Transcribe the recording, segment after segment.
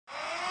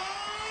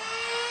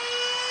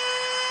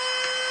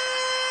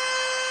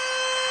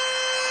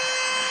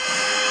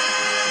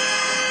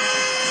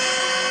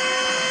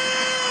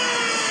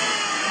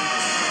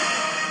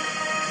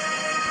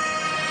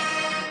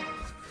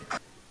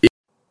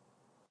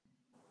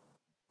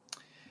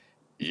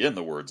In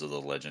the words of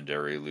the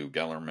legendary Lou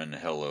Gellerman,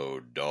 hello,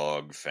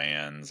 dog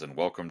fans, and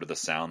welcome to the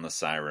Sound the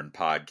Siren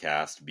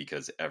podcast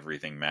because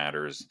everything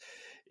matters,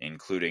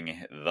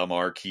 including the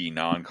marquee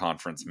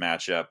non-conference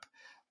matchup.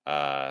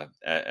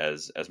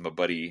 As my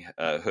buddy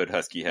Hood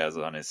Husky has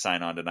on his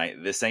sign-on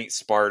tonight, this ain't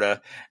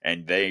Sparta,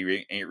 and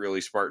they ain't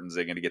really Spartans.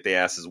 They're going to get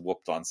their asses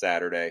whooped on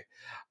Saturday.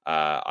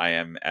 I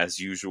am, as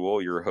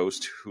usual, your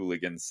host,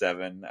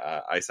 Hooligan7.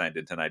 I signed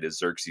in tonight as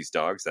Xerxes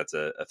Dogs. That's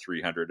a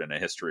 300 and a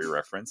history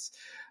reference.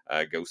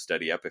 Go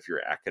study up if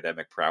your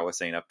academic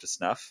prowess ain't up to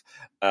snuff.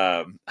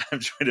 I'm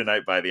joined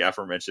tonight by the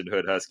aforementioned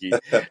Hood Husky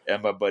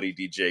and my buddy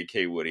DJ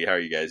K Woody. How are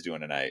you guys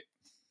doing tonight?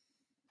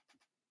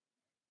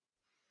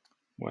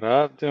 What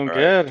up? Doing All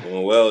good. right.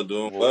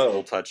 Doing well.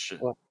 We'll touch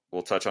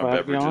on Glad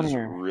to be on beverages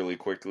here. really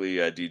quickly.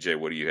 DJ,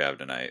 what do you have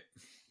tonight?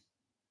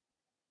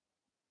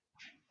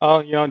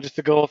 Oh, just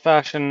a good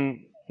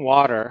old-fashioned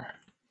water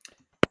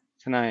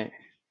tonight.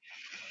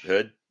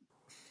 Hood?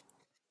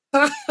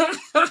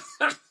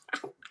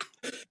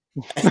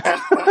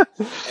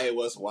 Hey,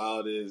 what's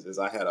wild is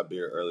I had a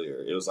beer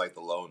earlier. It was like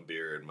the lone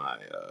beer in my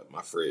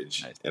my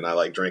fridge, Nice. and I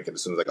like drink it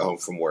as soon as I go home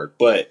from work.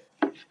 But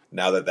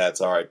now that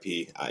that's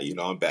RIP,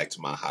 I'm back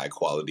to my high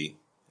quality.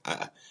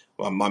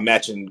 My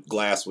matching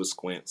glass with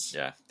squints.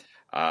 Yeah.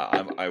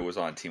 I was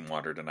on Team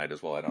Water tonight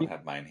as well. I don't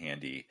have mine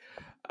handy.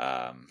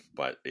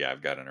 But yeah,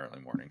 I've got an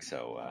early morning,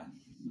 so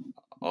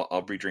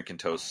I'll be drinking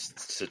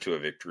toast to a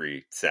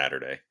victory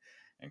Saturday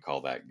and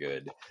call that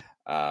good.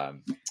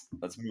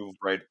 Let's move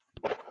right.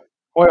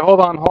 Wait, hold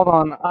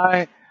on.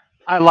 I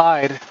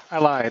lied.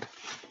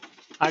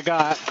 I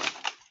got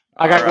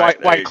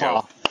right, White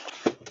Claw.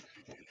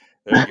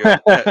 There you go.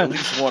 At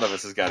least one of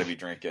us has got to be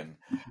drinking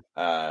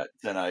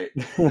tonight.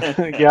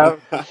 Yeah.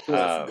 Let's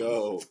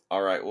go.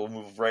 All right, we'll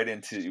move right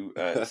into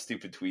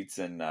stupid tweets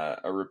and a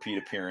repeat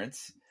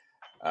appearance.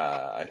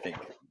 I think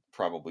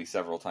probably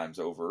several times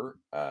over.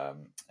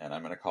 And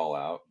I'm going to call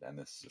out, and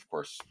this is, of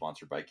course,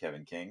 sponsored by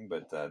Kevin King,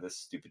 but this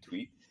stupid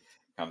tweet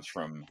comes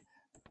from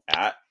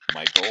at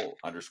Michael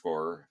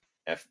 _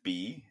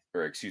 FB,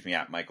 or excuse me,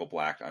 at Michael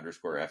Black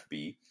 _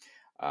 FB.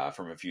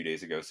 From a few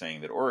days ago,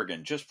 saying that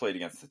Oregon just played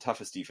against the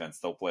toughest defense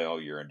they'll play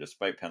all year, and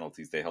despite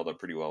penalties, they held up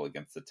pretty well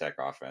against the Tech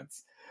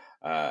offense,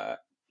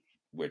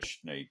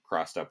 which he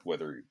crossed up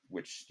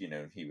which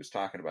he was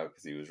talking about,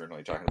 because he was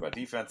originally talking about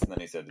defense, and then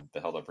he said they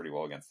held up pretty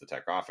well against the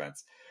Tech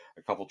offense.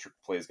 A couple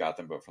plays got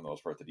them, but for the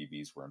most part, the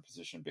DBs were in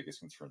position.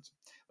 Biggest concerns,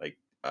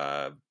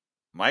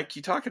 Mike,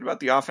 you talking about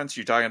the offense?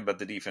 You talking about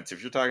the defense?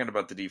 If you're talking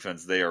about the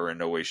defense, they are in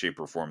no way, shape,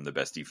 or form the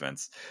best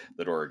defense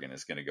that Oregon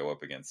is going to go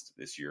up against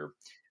this year.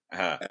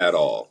 At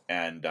all.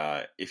 And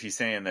if he's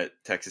saying that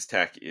Texas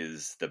Tech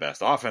is the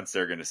best offense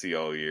they're going to see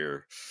all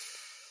year,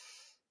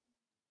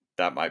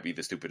 that might be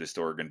the stupidest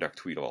Oregon Duck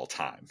tweet of all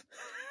time.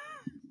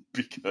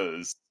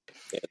 Because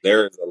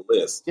there is a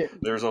list. Yeah.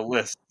 There's a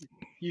list.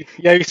 You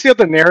see how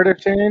the narrative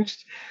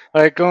changed?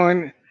 Like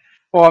going.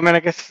 Well, I mean, I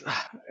guess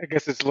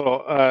it's a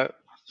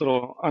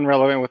little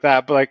irrelevant with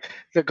that, but like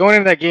going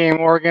into that game,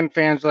 Oregon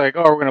fans were like,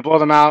 "Oh, we're gonna blow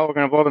them out.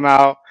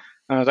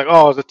 And I was like,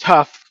 "Oh, it was a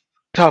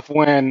tough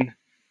win."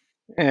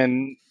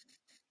 And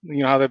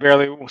how they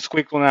barely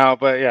squeaked one out,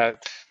 but yeah,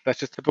 that's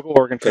just typical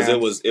Oregon fans.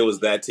 Because it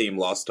was that team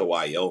lost to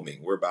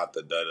Wyoming. We're about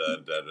to da.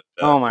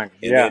 Oh my, and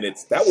yeah. then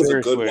that was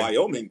Seriously. a good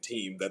Wyoming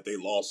team that they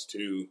lost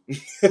to.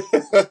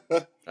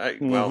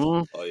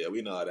 Well, oh yeah,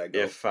 we know how that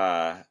goes. If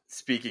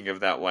speaking of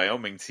that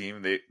Wyoming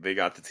team, they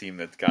got the team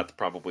that got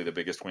probably the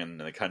biggest win in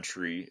the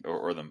country,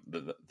 or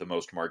the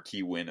most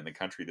marquee win in the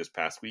country this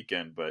past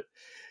weekend. But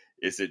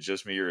is it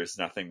just me, or is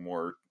nothing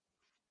more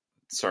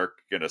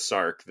Sark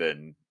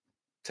than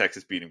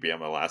Texas beating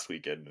Bama last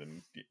weekend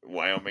and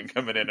Wyoming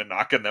coming in and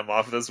knocking them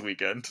off this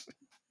weekend?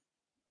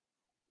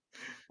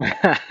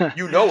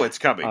 It's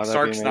coming. Oh,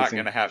 Sark's not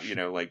going to have,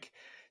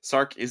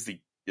 Sark is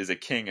a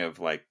king of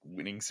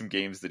winning some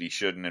games that he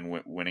shouldn't, and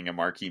winning a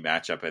marquee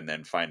matchup, and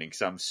then finding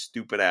some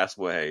stupid ass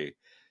way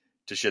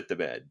to shit the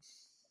bed.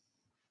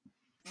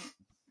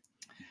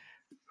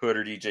 Hood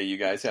or DJ, you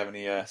guys have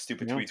any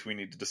stupid tweets we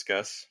need to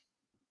discuss?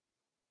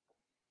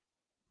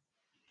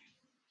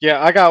 Yeah,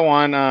 I got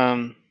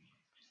one.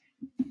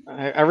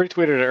 I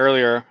retweeted it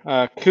earlier.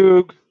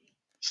 Coog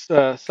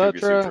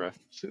Sutra.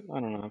 I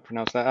don't know how to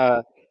pronounce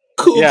that.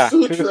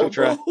 Coog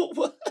Sutra.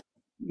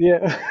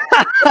 Yeah.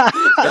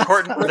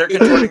 They're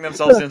contorting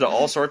themselves into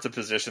all sorts of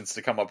positions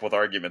to come up with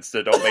arguments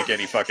that don't make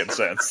any fucking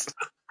sense.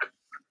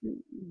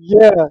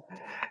 Yeah.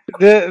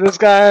 This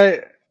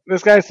guy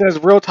says,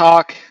 real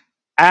talk,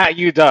 at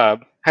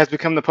UW has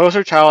become the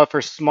poster child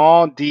for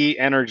small D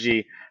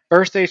energy.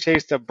 First, they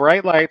chased the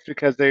bright lights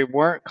because they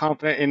weren't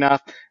confident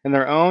enough in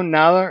their own.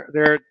 Now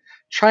they're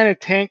trying to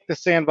tank the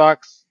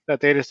sandbox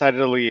that they decided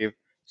to leave.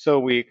 So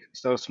weak,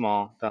 so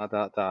small. ...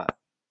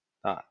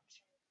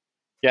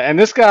 Yeah, and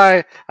this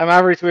guy, I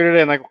retweeted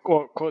it and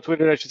quote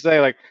tweeted, I should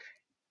say,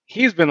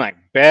 he's been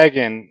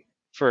begging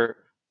for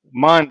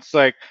months,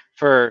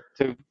 for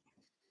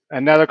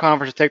another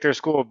conference to take their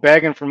school,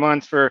 begging for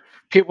months for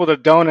people to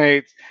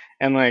donate,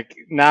 and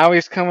now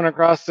he's coming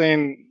across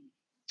saying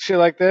shit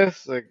like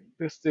this.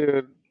 This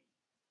dude,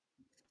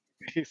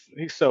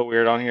 He's so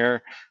weird on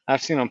here.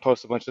 I've seen him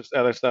post a bunch of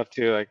other stuff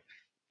too. Like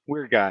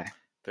weird guy.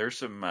 There's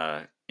some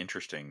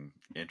interesting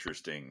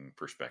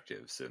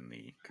perspectives in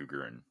the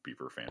Cougar and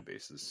Beaver fan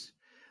bases.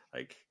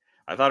 Like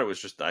I thought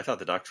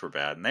the Ducks were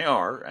bad, and they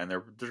are, and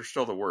they're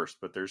still the worst.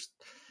 But there's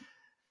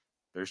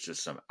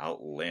just some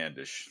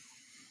outlandish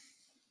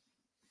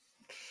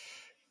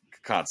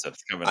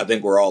concepts I coming.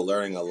 think we're all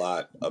learning a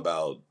lot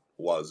about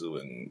Wazoo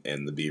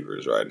and the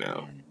Beavers right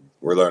now. Mm.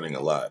 We're learning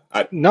a lot.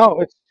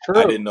 No, it's I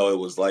true. didn't know it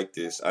was like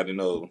this. I didn't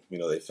know,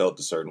 they felt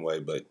a certain way,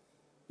 but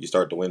you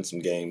start to win some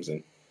games.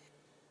 And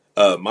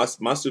my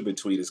stupid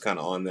tweet is kind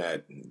of on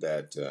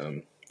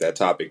that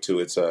topic too.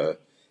 It's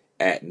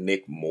at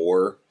Nick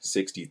Moore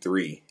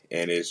 63,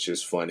 and it's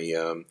just funny.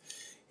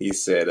 He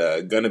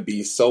said, "Gonna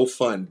be so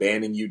fun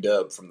banning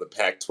UW from the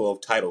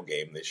Pac-12 title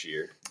game this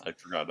year." I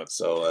forgot that.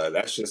 So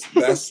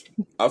that's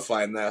I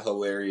find that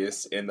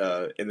hilarious. And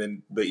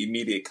then the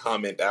immediate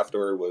comment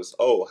afterward was,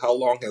 "Oh, how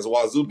long has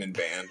Wazoo been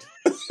banned?"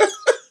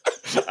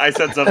 I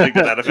said something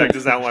to that effect.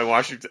 Is that why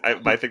Washington?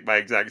 I think my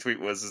exact tweet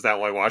was, "Is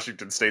that why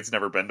Washington State's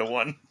never been to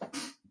one?"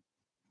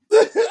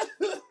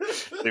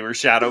 They were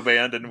shadow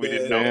banned, and we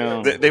didn't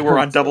know. Damn. They were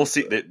on double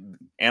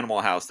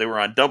Animal House. They were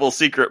on double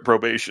secret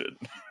probation.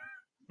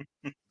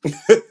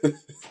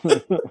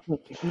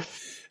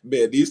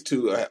 Man, these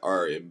two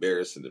are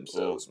embarrassing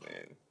themselves,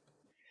 man.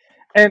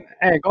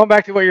 And going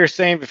back to what you were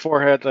saying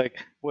beforehand, like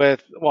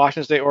with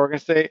Washington State, Oregon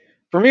State,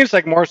 for me it's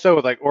like more so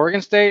with like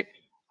Oregon State.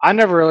 I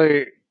never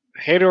really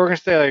hated Oregon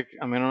State. Like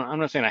I mean, I'm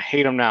not saying I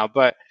hate them now,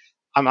 but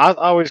I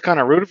always kind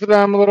of rooted for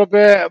them a little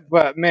bit.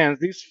 But man,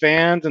 these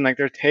fans and like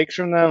their takes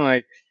from them,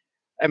 like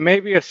it may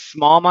be a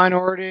small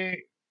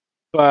minority,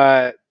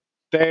 but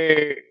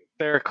they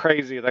they're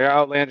crazy. They're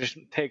outlandish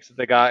takes that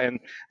they got, and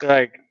they're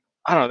like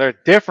I don't know, they're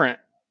different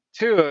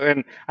too.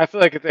 And I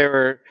feel like if they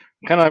were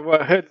kind of like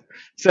what Hood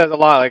says a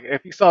lot, like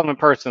if you saw them in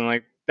person,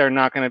 like they're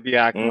not going to be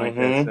acting like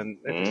this, and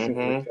Mm-hmm. it just seems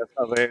like Mm-hmm. that's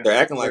how they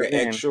They're acting like they're an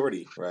ex being.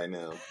 shorty right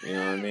now. You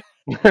know what I mean?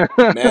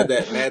 Mad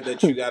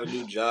that you got a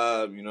new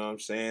job. You know what I'm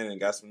saying? And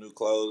got some new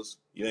clothes.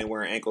 You ain't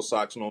wearing ankle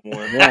socks no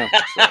more. Yeah.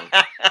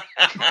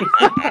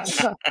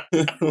 So.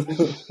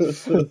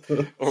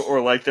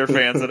 or like their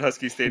fans at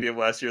Husky Stadium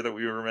last year that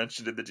we were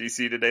mentioned in the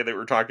GC today. They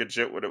were talking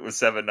shit when it was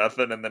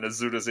 7-0, and then as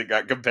soon as it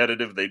got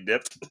competitive, they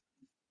dipped.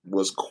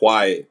 Was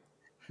quiet.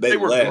 They They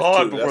were left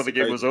gone too. before That's the the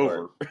game was crazy part.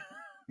 over.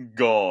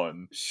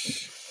 Gone.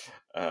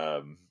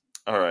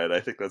 All right, I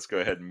think let's go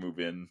ahead and move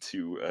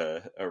into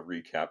a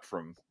recap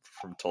from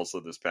Tulsa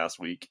this past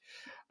week.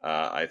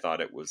 I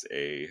thought it was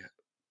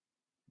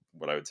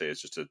what I would say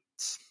is just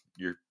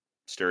your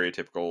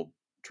stereotypical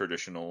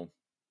traditional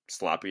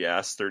sloppy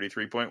ass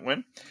 33-point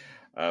win.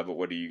 But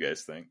what do you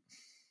guys think?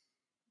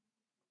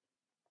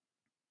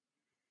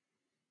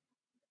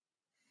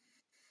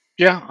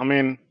 Yeah, I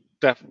mean,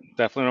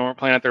 definitely weren't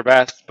playing at their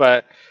best,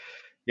 but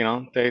you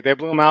know, they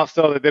blew them out.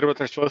 Still, they did what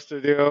they're supposed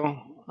to do.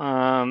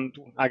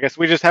 I guess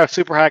we just have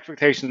super high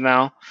expectations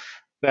now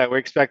that we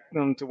expect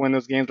them to win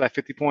those games by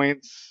 50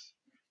 points.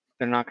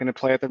 They're not going to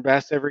play at their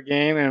best every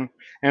game, and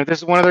if this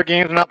is one of their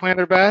games they're not playing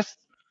their best,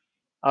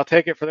 I'll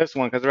take it for this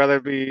one because I'd rather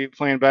be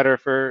playing better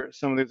for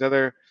some of these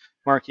other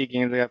marquee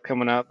games they have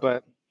coming up.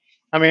 But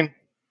I mean,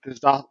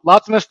 there's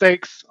lots of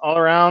mistakes all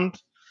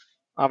around.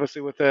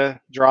 Obviously, with the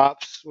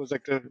drops was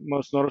like the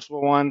most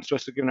noticeable one,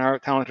 especially given how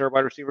talented our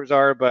wide receivers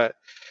are. But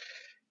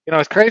you know,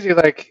 it's crazy.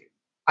 Like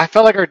I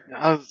felt like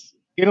I was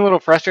getting a little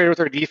frustrated with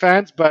our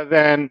defense, but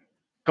then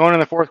going in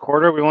the fourth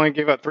quarter, we only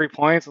gave up 3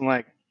 points. I'm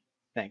like,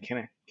 dang,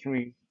 can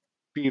we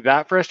be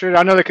that frustrated?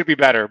 I know they could be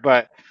better,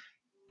 but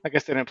I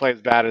guess they didn't play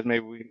as bad as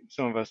maybe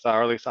some of us thought,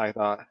 or at least I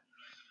thought.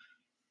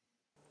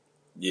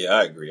 Yeah,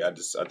 I agree. I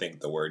think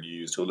the word you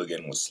used,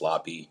 hooligan, was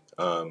sloppy.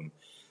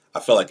 I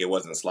felt like it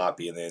wasn't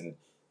sloppy, and then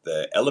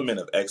the element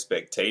of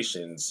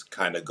expectations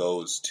kind of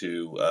goes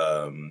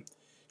to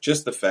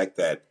just the fact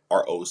that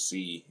our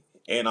OC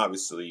and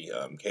obviously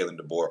Kalen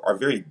DeBoer are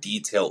very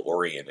detail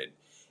oriented,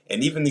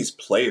 and even these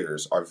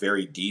players are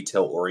very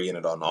detail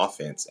oriented on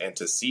offense. And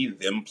to see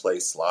them play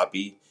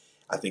sloppy,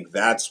 I think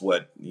that's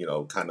what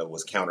kind of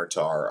was counter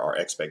to our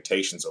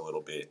expectations a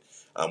little bit.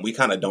 We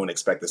kind of don't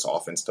expect this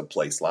offense to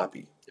play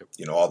sloppy.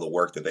 Yep. All the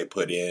work that they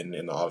put in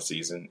the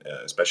offseason,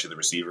 especially the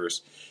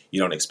receivers, you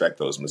don't expect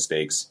those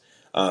mistakes.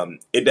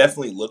 It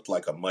definitely looked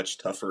like a much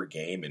tougher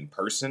game in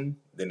person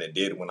than it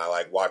did when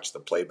I watched the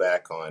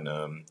playback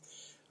on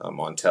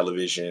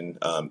television.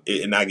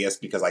 And I guess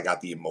because I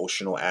got the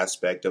emotional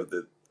aspect of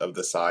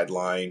the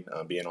sideline,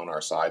 being on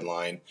our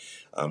sideline,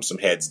 some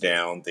heads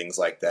down, things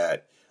like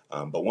that.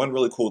 But one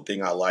really cool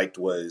thing I liked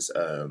was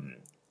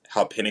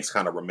how Penix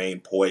kind of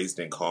remained poised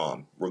and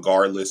calm,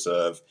 regardless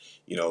of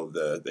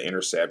the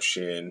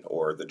interception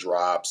or the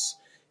drops.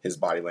 His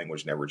body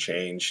language never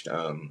changed.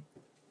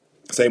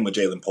 Same with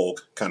Jalen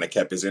Polk, kind of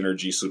kept his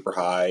energy super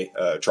high,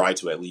 tried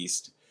to at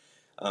least.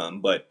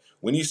 But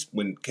when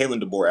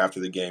Kalen DeBoer after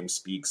the game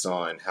speaks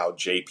on how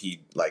JP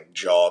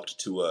jogged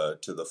to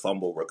the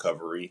fumble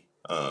recovery,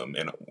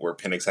 and where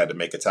Penix had to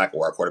make a tackle,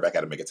 or our quarterback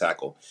had to make a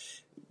tackle,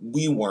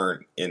 we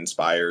weren't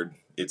inspired.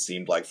 it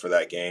seemed like, for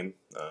that game.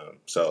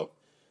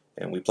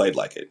 And we played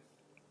like it.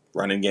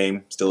 Running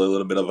game still a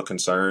little bit of a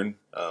concern.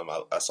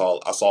 I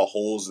saw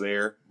holes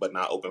there, but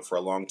not open for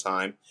a long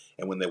time.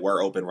 And when they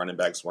were open, running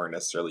backs weren't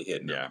necessarily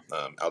hitting them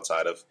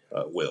outside of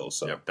Will.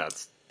 So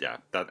that's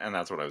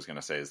what I was going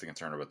to say is the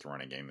concern about the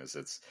running game is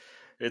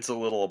it's a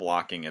little of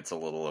blocking, it's a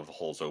little of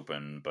holes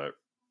open, but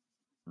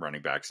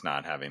running backs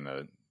not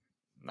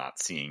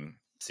seeing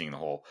the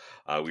hole.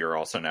 We are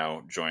also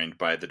now joined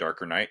by the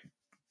Darker Knight.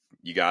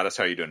 You got us.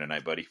 How you doing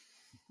tonight, buddy?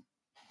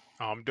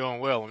 I'm doing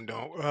well.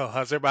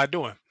 How's everybody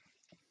doing?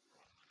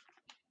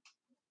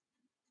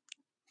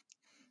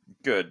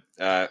 Good.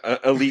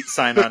 Elite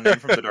sign-on name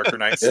from the Darker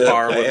Knight.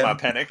 Spar with my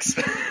Penix.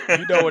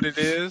 You know what it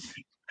is.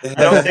 I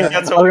don't think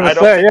that's a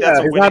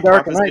winning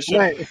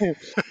proposition.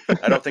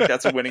 I don't think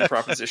that's a winning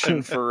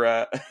proposition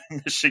for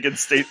Michigan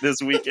State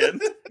this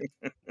weekend.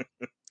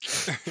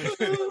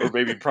 Or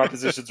maybe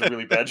proposition's a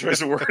really bad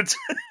choice of words.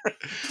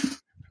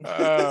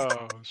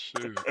 Oh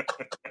shoot.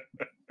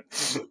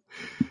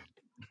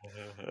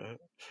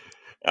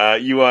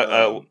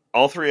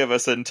 All three of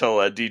us until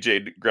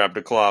DJ grabbed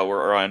a claw.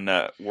 We're on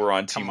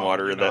Team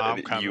Water. You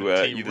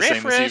the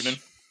same this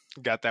evening?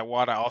 Got that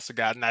water. I also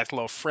got a nice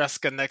little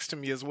Fresca next to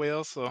me as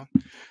well. So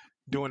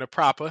doing it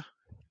proper.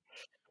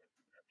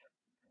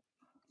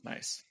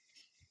 Nice.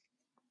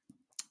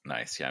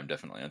 Yeah, I'm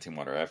definitely on Team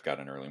Water. I've got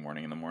an early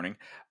morning in the morning.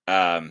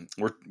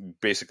 We're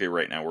basically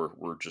right now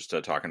we're just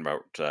talking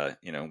about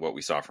what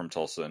we saw from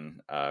Tulsa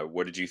and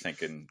what did you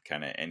think, and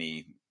kind of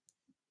any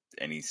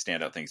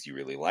standout things you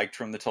really liked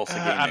from the Tulsa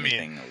game?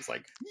 Anything that was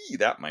like,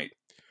 that might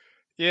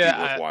be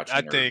worth watching?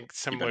 I think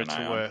similar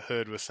to what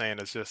Hood was saying,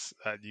 it's just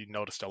you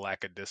noticed a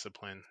lack of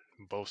discipline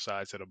on both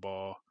sides of the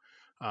ball.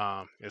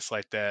 It's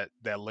like that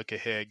look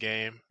ahead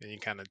game, and you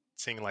kind of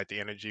seeing like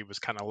the energy was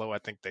kind of low. I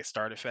think they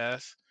started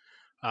fast.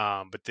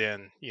 But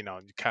then, you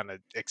kind of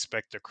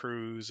expect a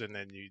cruise, and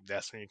then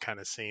that's when you kind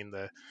of seen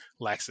the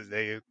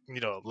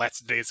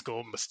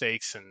lackadaisical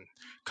mistakes and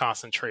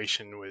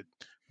concentration with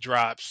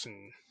drops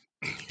and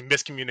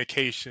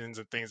miscommunications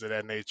and things of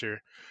that nature.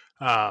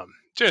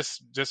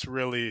 Just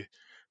really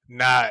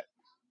not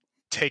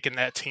taking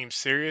that team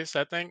serious,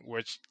 I think,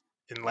 which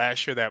in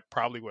last year that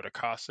probably would have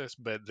cost us,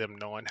 but them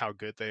knowing how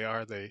good they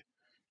are, they,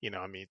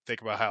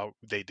 think about how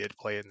they did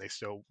play and they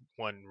still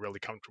won really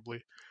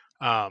comfortably.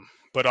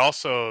 But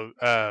also,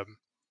 I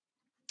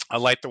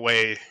like the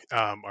way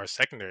our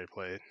secondary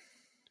played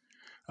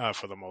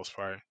for the most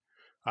part.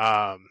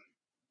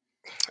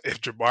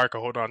 If Jabbar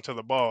could hold on to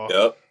the ball,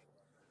 yep.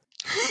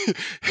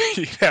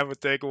 he'd have a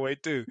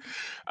takeaway too.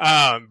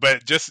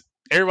 But just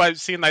everybody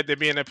seemed like they'd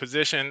be in a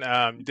position.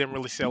 Didn't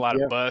really see a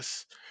lot of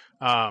busts.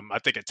 I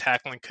think a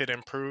tackling could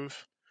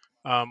improve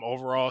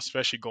overall,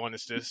 especially going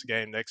into this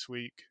game next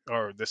week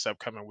or this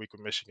upcoming week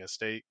with Michigan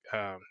State.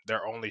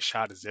 Their only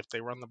shot is if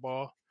they run the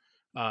ball.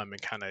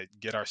 And kind of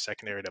get our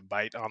secondary to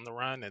bite on the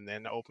run and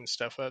then open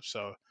stuff up.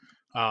 So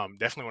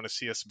definitely want to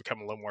see us become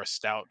a little more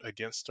stout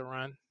against the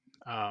run.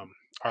 Our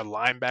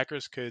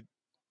linebackers could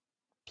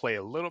play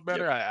a little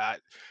better.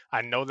 Yep.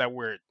 I know that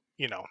we're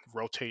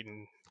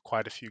rotating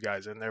quite a few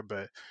guys in there,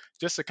 but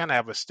just to kind of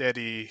have a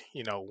steady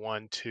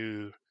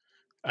 1-2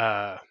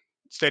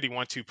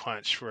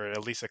 punch for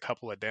at least a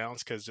couple of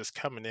downs, because just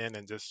coming in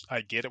and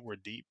I get it, we're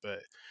deep,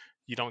 but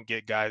you don't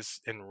get guys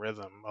in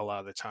rhythm a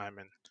lot of the time.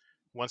 And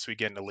once we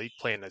get in the league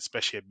playing,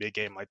 especially a big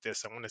game like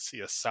this, I want to see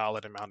a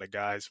solid amount of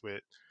guys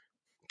with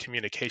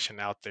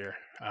communication out there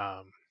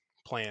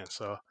playing.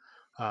 So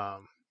I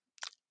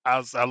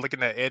was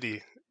looking at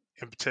Eddie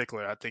in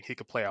particular. I think he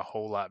could play a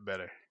whole lot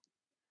better.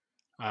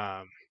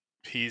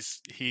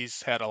 He's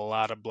had a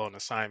lot of blown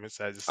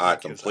assignments. I just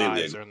think his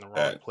eyes are in the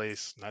wrong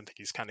place, and I think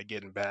he's kind of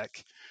getting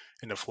back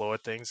in the flow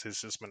of things. It's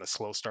just been a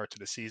slow start to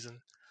the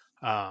season,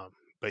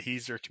 but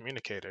he's your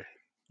communicator.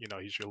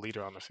 He's your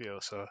leader on the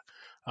field. So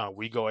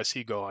we go as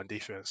he go on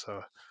defense.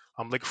 So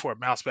I'm looking for a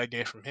bounce back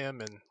game from him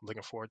and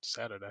looking forward to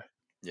Saturday.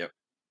 Yep.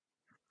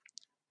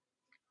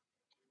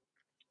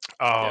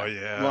 Oh,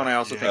 yeah. Well, and I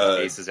also think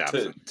Ace is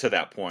absent to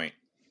that point.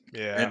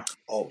 Yeah. And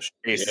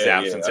Ace's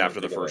absence after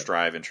the first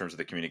drive in terms of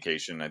the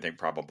communication, I think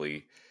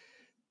probably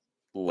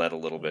led a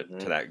little bit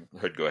to that.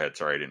 Hood, go ahead.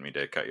 Sorry, I didn't mean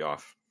to cut you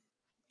off.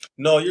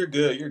 No, you're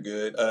good. You're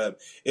good.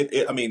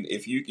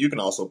 If you can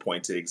also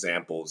point to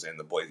examples in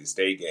the Boise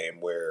State game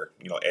where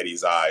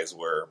Eddie's eyes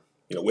were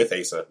with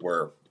Asa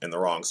were in the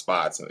wrong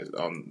spots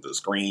on the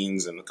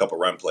screens and a couple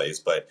run plays,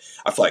 but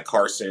I feel like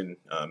Carson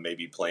may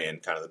be playing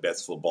kind of the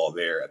best football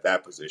there at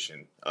that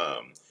position.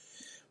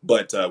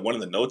 But one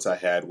of the notes I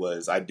had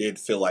was I did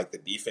feel like the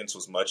defense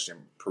was much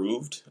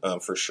improved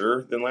for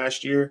sure than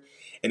last year.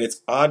 And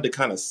it's odd to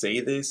kind of say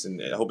this, and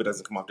I hope it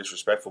doesn't come off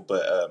disrespectful,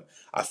 but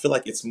I feel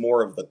like it's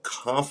more of the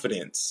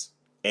confidence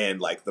and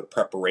like the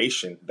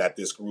preparation that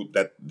this group,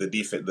 that the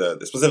defense,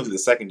 specifically the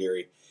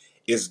secondary,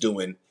 is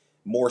doing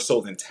more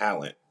so than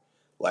talent.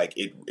 Like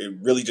it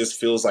really just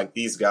feels like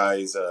these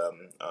guys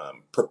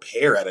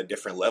prepare at a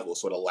different level,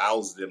 so it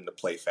allows them to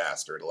play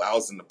faster. It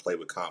allows them to play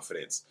with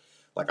confidence.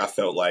 Like I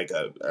felt like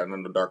I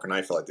don't know, Dark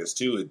Knight felt like this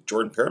too.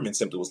 Jordan Perriman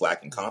simply was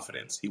lacking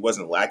confidence. He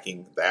wasn't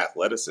lacking the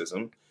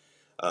athleticism.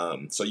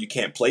 So you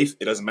can't play.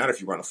 It doesn't matter if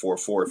you run a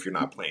 4-4 if you're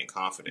not playing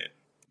confident.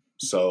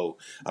 So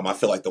I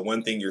feel like the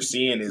one thing you're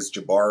seeing is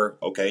Jabbar.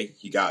 Okay,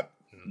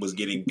 was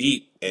getting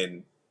beat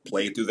and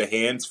played through the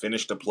hands,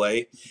 finished the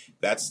play.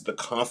 That's the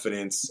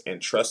confidence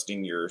and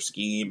trusting your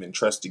scheme and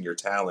trusting your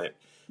talent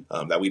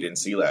that we didn't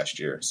see last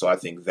year. So I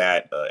think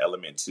that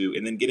element too,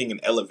 and then getting an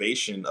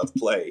elevation of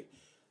play.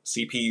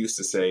 CP used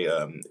to say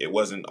it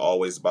wasn't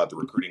always about the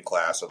recruiting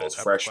class or That those type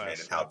of freshmen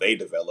class. and how they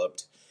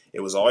developed. It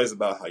was always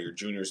about how your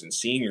juniors and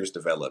seniors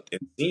developed.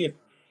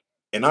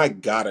 And I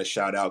gotta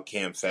shout out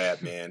Cam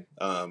Fab, man.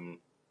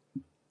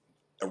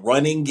 A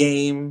running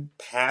game,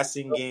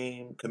 passing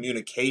game,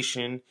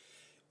 communication.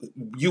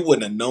 You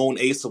wouldn't have known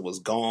Asa was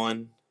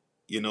gone.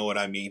 You know what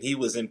I mean? He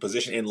was in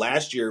position. And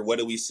last year, what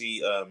did we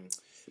see?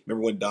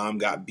 Remember when Dom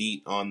got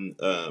beat on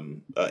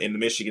in the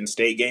Michigan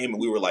State game, and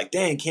we were like,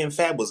 "Dang, Cam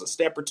Fab was a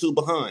step or two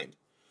behind."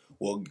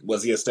 Well,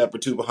 was he a step or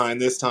two behind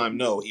this time?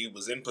 No, he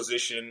was in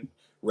position,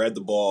 read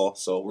the ball.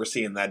 So we're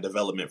seeing that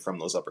development from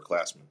those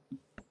upperclassmen.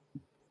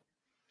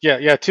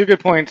 Yeah, two good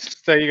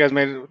points that you guys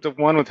made. The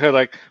one with her,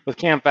 like with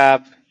Camp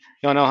Fab.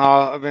 Y'all know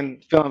how I've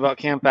been feeling about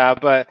Camp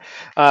Fab, but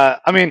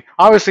I mean,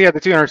 obviously he had the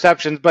two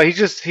interceptions, but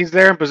he's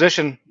there in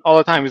position all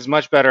the time. He's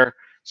much better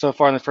so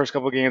far in the first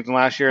couple of games than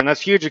last year, and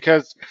that's huge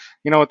because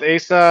with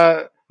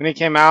Asa when he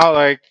came out,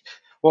 like,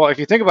 well, if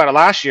you think about it,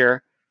 last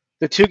year,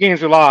 the two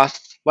games we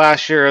lost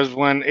last year is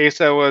when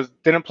Asa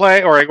didn't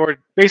play or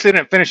basically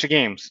didn't finish the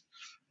games.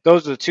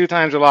 Those are the two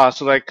times we lost.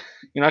 So like,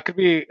 it could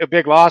be a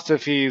big loss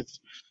if he's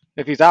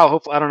out.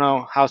 Hopefully, I don't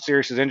know how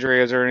serious his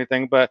injury is or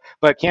anything, but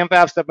Cam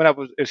Fab stepping up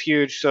is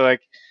huge. So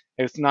like,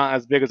 it's not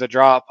as big as a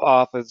drop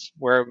off as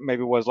where it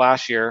maybe was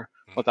last year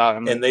without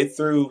him. And they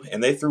threw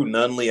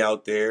Nunley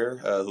out there,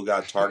 who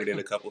got targeted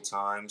a couple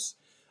times.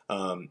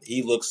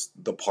 He looks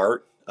the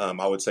part.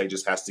 I would say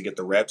just has to get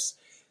the reps.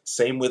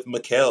 Same with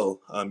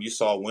Mikel. You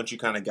saw once you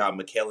kind of got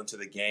Mikel into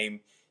the game,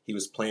 he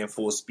was playing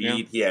full Yeah,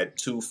 speed. He had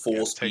two full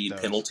Got to take speed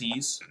those.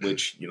 penalties,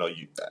 which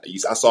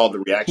I saw the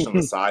reaction on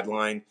the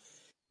sideline.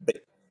 They,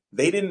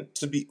 they didn't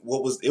to be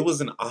what was it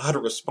was an odd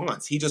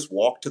response. He just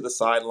walked to the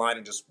sideline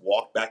and just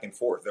walked back and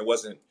forth. There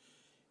wasn't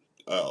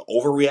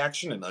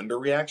overreaction and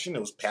underreaction. It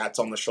was pats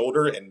on the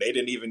shoulder, and they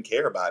didn't even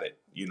care about it,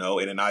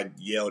 And then I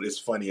yelled. It's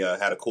funny. I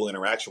had a cool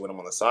interaction with him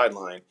on the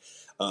sideline,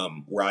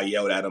 where I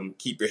yelled at him,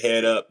 "Keep your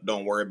head up.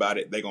 Don't worry about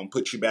it. They're gonna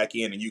put you back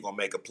in, and you're gonna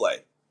make a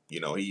play."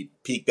 He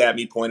peeked at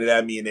me, pointed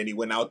at me, and then he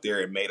went out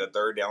there and made a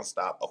third down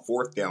stop, a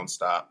fourth down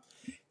stop.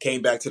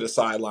 Came back to the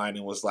sideline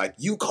and was like,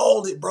 "You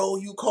called it, bro.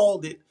 You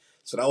called it."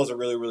 So that was a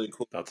really, really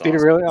cool. That's did he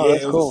awesome. really? Oh, Yeah,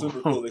 that's it was a cool.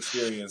 super cool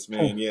experience,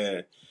 man.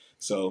 Yeah.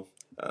 So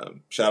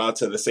shout out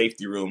to the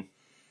safety room.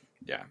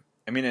 Yeah.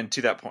 I mean, and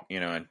to that point,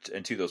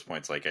 and to those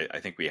points, like I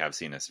think we have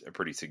seen a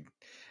pretty.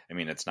 I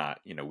mean, it's not,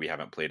 we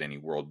haven't played any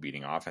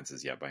world-beating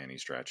offenses yet by any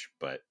stretch,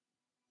 but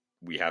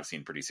we have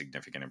seen pretty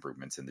significant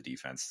improvements in the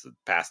defense. The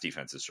pass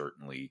defense is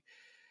certainly,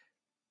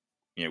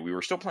 we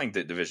were still playing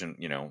the division,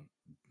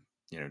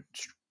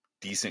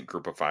 decent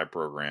group of five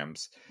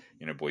programs.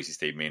 Boise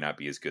State may not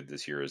be as good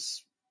this year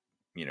as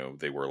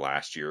they were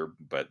last year,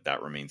 but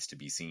that remains to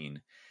be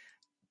seen.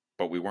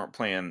 But we weren't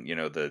playing,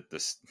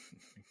 the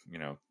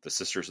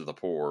Sisters of the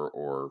Poor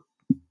or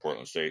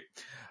Portland State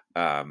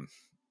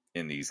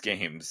in these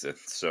games. And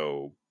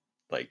so,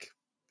 like,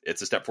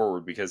 it's a step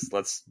forward because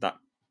let's not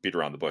beat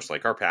around the bush.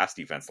 Like, our pass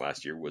defense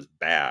last year was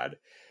bad,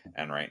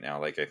 and right now,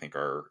 like, I think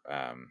I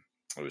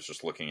was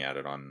just looking at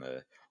it on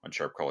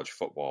Sharp College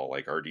Football.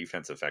 Like, our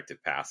defense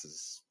effective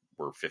passes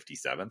were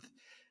 57th.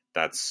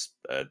 That's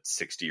a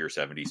 60 or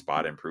 70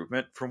 spot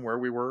improvement from where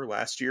we were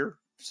last year.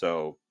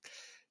 So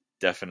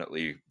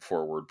definitely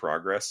forward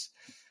progress.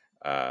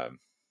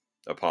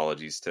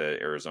 Apologies to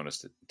Arizona,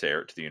 to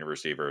the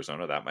University of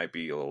Arizona. That might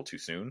be a little too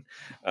soon,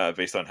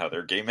 based on how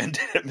their game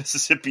ended at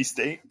Mississippi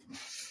State.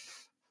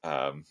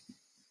 But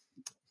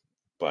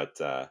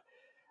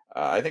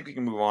I think we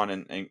can move on,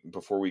 and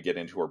before we get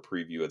into our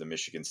preview of the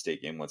Michigan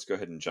State game, let's go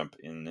ahead and jump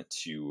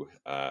into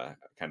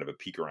kind of a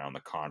peek around the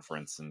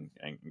conference and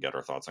get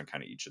our thoughts on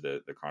kind of each of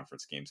the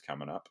conference games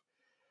coming up.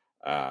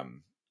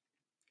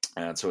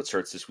 And so it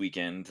starts this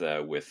weekend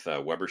with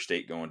Weber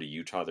State going to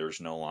Utah.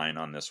 There's no line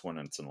on this one.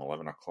 It's an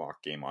 11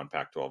 o'clock game on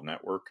Pac-12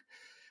 Network.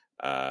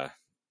 I'm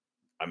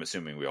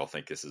assuming we all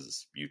think this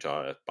is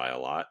Utah by a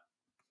lot.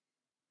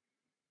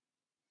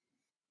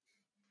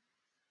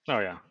 Oh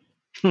yeah.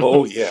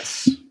 Oh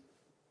yes.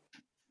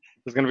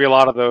 There's going to be a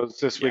lot of those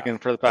this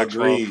weekend for the Pac-12.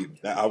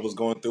 Agreed. I was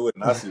going through it,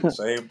 and I see the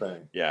same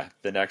thing. Yeah,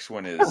 the next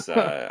one is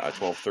a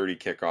 12:30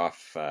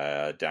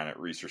 kickoff down at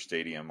Reser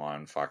Stadium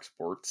on Fox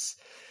Sports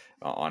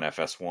on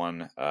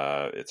FS1.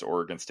 It's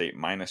Oregon State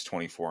minus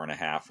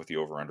 24.5 with the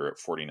over/under at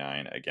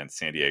 49 against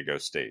San Diego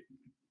State.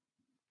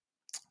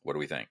 What do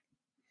we think?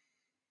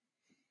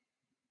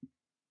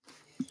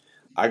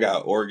 I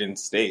got Oregon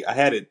State. I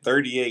had it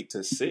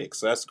 38-6.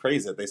 So that's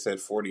crazy that they said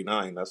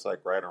 49. That's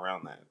like right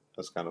around that.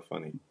 That's kind of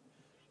funny.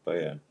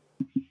 But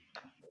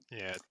yeah.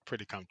 Yeah,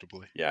 pretty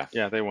comfortably. Yeah,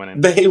 they went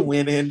in. They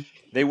went in.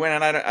 they win,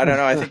 and I don't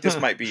know. I think this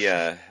might be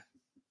a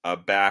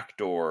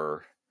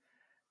backdoor.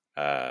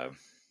 I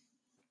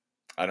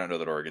don't know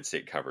that Oregon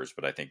State covers,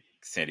 but I think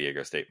San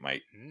Diego State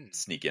might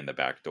sneak in the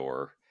back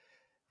door,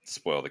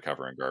 spoil the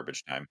cover in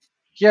garbage time.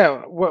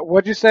 Yeah,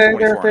 what'd you say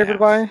they're 24 and a favored half.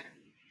 by?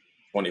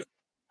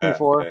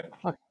 24.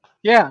 24.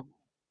 Yeah,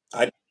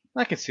 I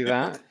I can see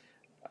that.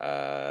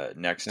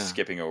 Next, Yeah.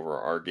 skipping over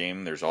our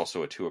game, there's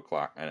also a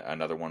 2:00,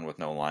 another one with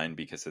no line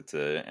because it's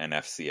an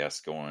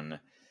FCS going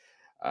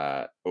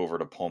over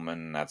to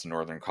Pullman. That's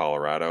Northern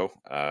Colorado,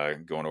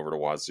 going over to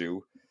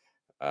Wazoo.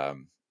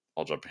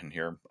 I'll jump in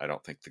here. I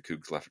don't think the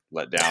Cougs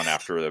let down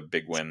after the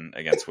big win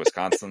against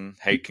Wisconsin.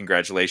 Hey,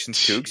 congratulations,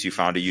 Cougs! You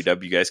found a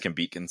UW you guys can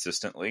beat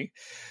consistently.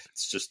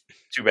 It's just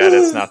too bad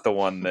it's not the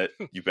one that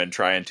you've been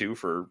trying to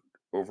for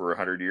over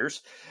 100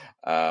 years.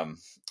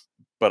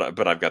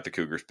 But I've got the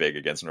Cougars big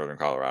against Northern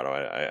Colorado.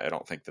 I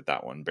don't think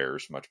that one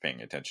bears much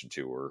paying attention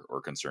to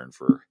or concern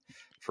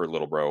for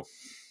little bro.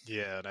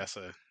 Yeah,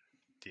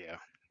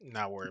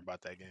 not worried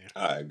about that game.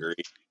 I agree.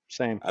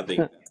 Same. I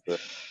think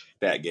that's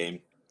that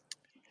game.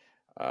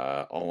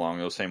 Along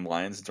those same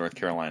lines, North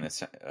Carolina,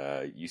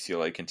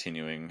 UCLA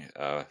continuing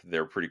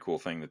their pretty cool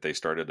thing that they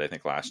started, I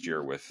think, last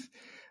year with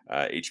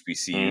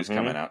HBCUs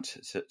coming out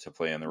to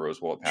play in the Rose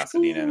Bowl at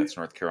Pasadena, and it's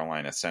North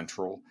Carolina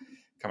Central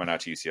coming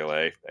out to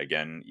UCLA.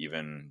 Again,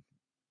 even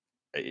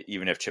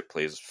if Chip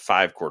plays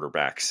 5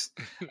 quarterbacks,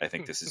 I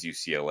think this is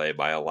UCLA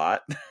by a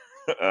lot.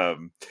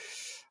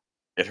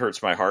 It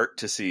hurts my heart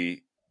to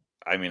see.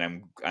 I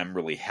mean, I'm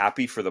really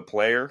happy for the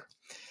player,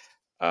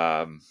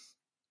 but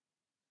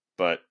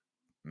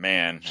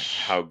man,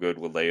 how good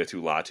would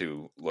Leotu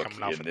Latu look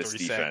in this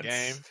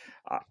defense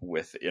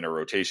in a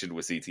rotation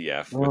with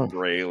CTF, with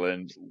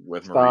Braylon,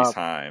 with Maurice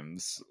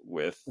Himes,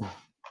 with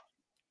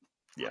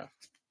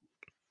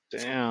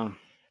Damn.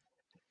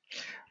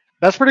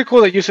 That's pretty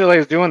cool that UCLA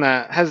is doing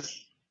that. Has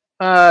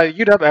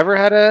UW ever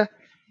had a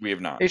we have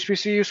not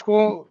HBCU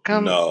school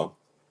come? No.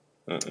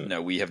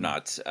 No, we have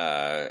not.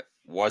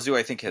 Wazoo,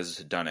 I think, has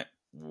done it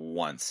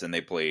once, and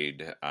they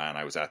played, and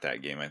I was at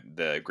that game.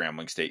 The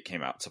Grambling State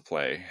came out to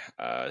play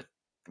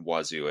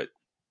Wazoo at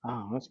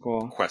that's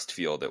cool. Quest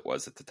Field. It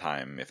was at the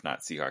time, if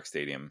not Seahawks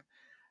Stadium,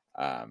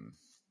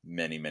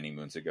 many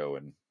moons ago.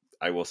 And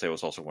I will say it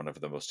was also one of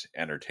the most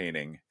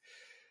entertaining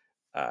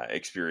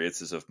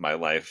experiences of my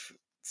life,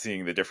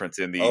 seeing the difference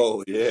in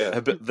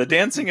the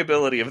dancing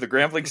ability of the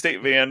Grambling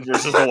State band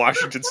versus the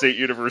Washington State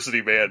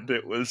University band.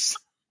 It was.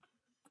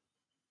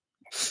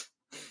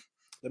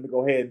 Let me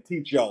go ahead and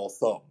teach y'all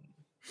something.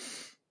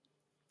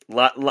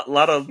 Lot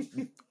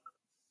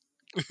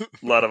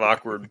of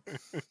awkward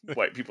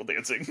white people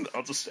dancing.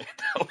 I'll just say it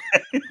that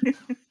way.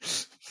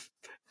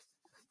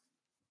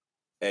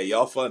 Hey,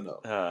 y'all fun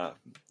though.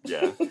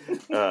 Yeah.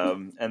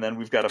 And then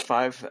we've got a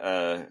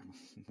 5,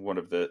 one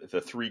of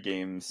the 3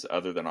 games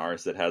other than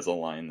ours that has a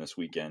line this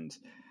weekend.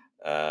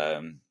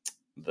 The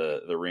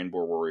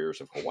Rainbow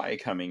Warriors of Hawaii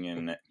coming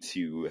in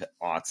to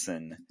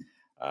Autzen,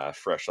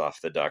 fresh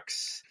off the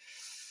Ducks.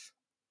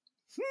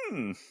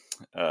 A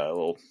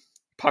little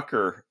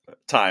pucker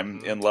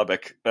time in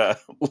Lubbock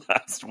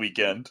last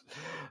weekend.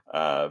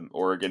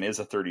 Oregon is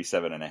a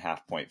 37.5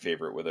 point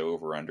favorite with an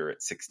over-under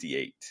at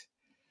 68.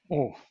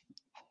 Oh.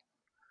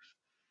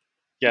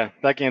 Yeah,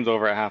 that game's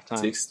over at halftime.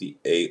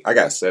 68. I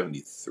got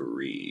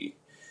 73.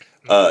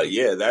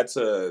 Yeah, that's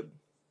I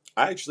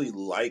actually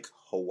like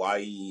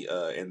Hawaii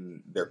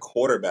and their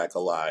quarterback a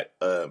lot.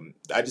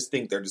 I just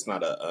think they're just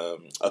not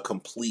a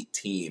complete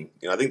team.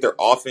 I think their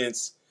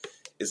offense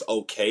is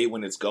okay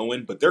when it's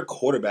going, but their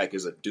quarterback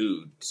is a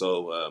dude.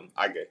 So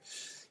I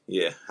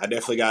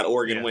definitely got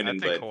Oregon winning,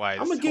 but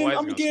I'm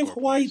gonna give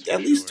Hawaii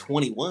at least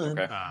 21.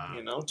 Okay.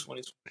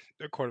 20.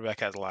 Their quarterback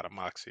has a lot of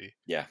moxie.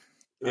 Yeah.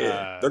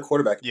 Their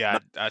quarterback. Yeah,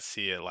 I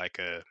see it like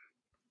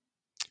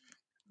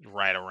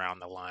right around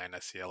the line. I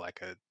see it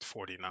like a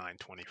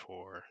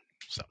 49-24,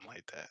 something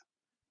like that.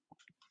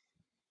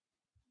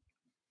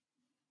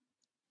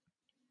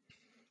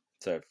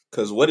 So,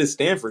 because what did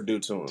Stanford do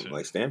to him?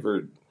 Like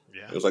Stanford,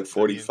 it was like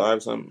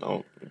 45 something.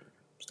 Oh,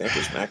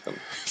 Stanford smacked them.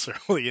 It's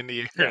early in the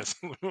year. Yeah.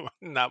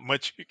 Not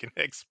much you can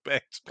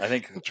expect. I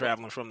think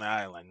traveling from the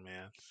island,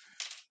 man.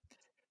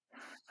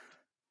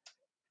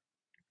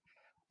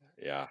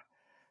 Yeah.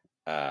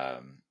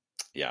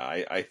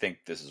 I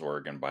think this is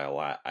Oregon by a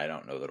lot. I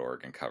don't know that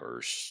Oregon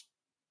covers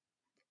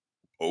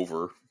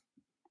over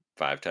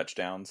 5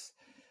 touchdowns,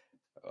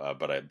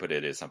 but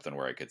it is something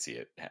where I could see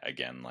it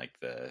again, like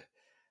the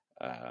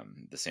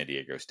San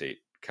Diego State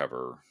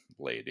cover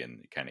laid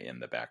in kind of in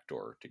the back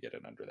door to get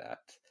it under that.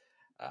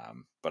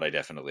 But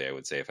I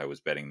would say if I was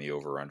betting the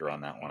over under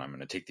on that one, I'm going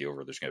to take the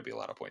over. There's going to be a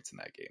lot of points in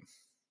that game.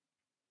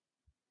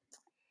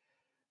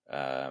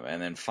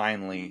 And then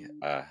finally,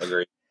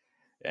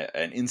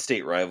 an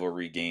in-state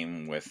rivalry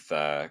game with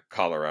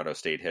Colorado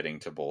State heading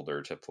to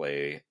Boulder to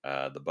play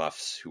the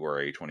Buffs, who are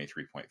a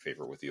 23-point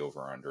favorite with the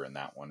over-under in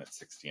that one at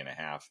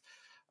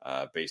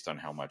 60.5, based on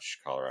how much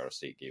Colorado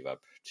State gave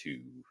up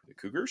to the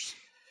Cougars.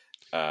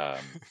 I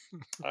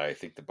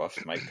think the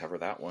Buffs might cover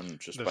that one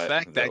just The by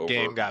fact the that over,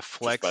 game got just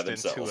by flexed into a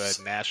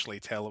themselves. nationally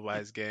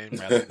televised game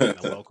rather than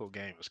a local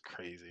game was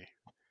crazy.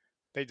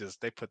 They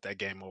put that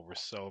game over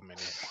so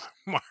many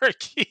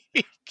marquee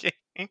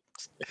games.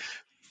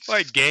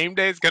 Like game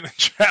day's gonna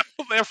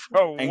travel there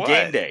for And what?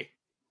 game day.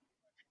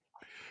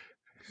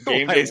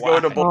 Game Like, day's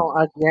going to why? Oh,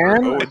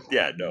 again? Oh,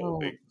 yeah,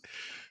 no.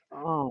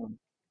 Oh,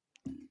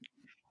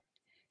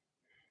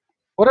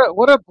 oh.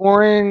 What a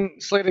boring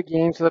slate of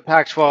games for the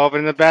Pac-12,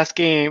 and the best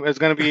game is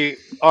going to be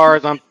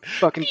ours on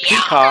fucking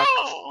Peacock.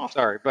 Yeah!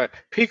 Sorry, but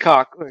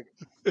Peacock. Like,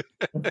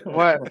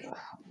 what?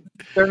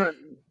 They're not,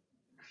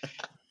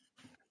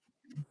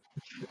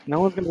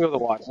 no one's going to be able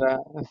to watch that.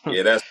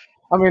 Yeah, that's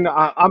I mean,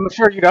 I'm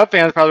sure UW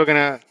fans probably going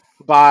to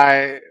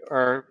buy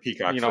or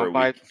Peacock for a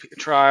buy week.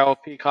 trial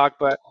Peacock,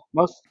 but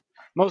most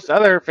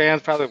other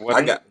fans probably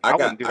wouldn't. I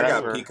wouldn't do I that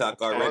got for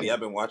Peacock a already. cause. I've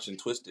been watching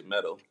Twisted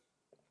Metal.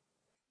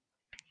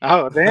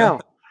 Oh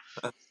damn!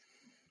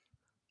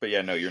 But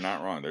yeah, no, you're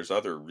not wrong. There's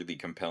other really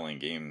compelling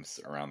games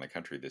around the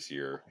country this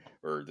year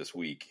or this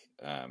week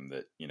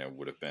that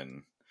would have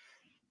been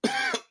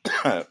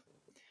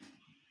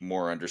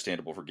more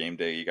understandable for game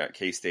day. You got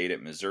K-State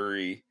at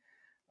Missouri.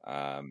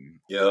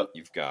 Yep.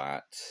 You've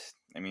got,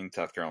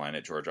 South Carolina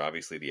at Georgia.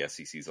 Obviously, the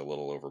SEC is a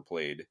little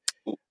overplayed.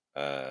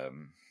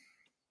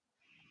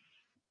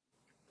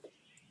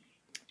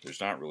 There's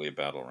not really a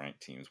battle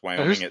ranked teams.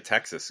 Wyoming at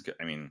Texas.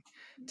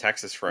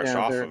 Texas fresh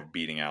off of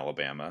beating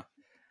Alabama.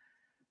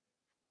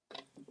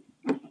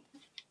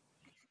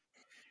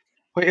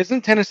 Wait,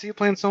 isn't Tennessee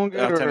playing someone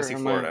good? Or Tennessee,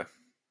 am Florida.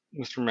 I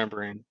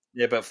misremembering?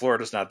 Yeah, but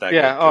Florida's not that good.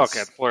 Yeah, oh,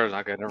 okay. Florida's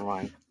not good. Never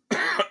mind.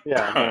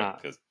 Yeah, they're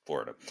not. Because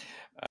Florida.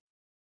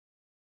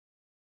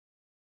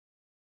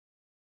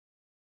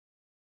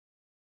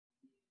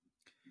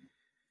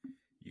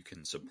 You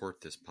can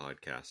support this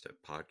podcast at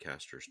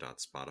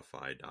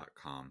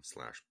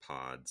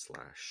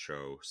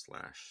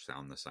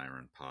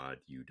podcasters.spotify.com/pod/show/sound-the-siren-pod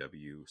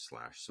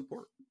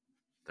UW/support.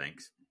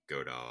 Thanks.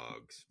 Go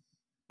Dogs.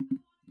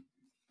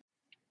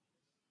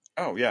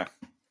 Oh, yeah.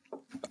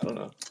 I don't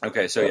know.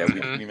 Okay, so yeah,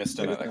 we missed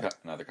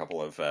another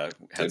couple of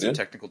had some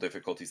technical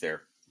difficulties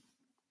there.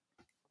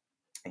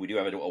 We do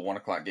have a 1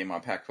 o'clock game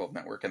on Pac-12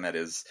 Network, and that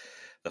is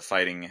the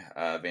Fighting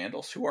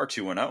Vandals, who are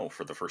 2-0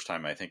 for the first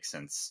time, I think,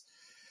 since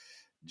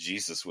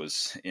Jesus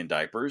was in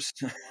diapers.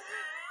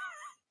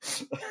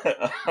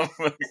 I'm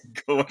going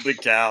to go with the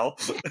Cal.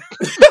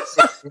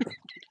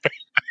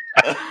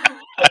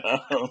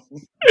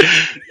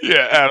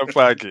 Yeah, out of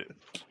pocket.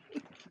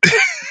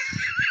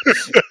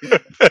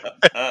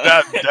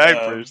 Not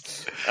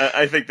diapers.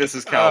 I think this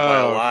is Cal by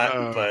a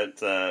lot,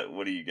 but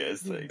what do you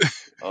guys think?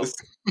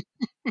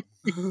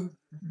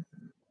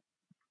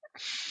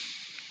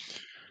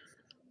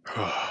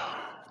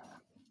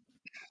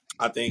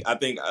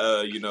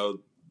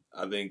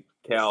 I think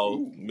Cal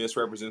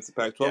misrepresents the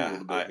Pac-12 a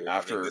little bit here.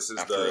 I think this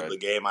is the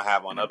game I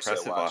have on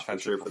upset watch for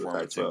sure for the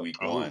Pac-12. In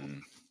week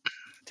 1,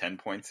 10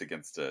 points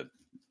against a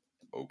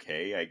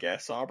okay, I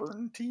guess,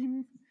 Auburn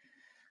team.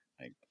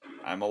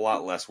 I'm a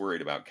lot less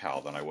worried about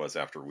Cal than I was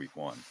after week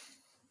 1.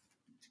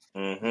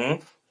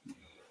 Mm-hmm.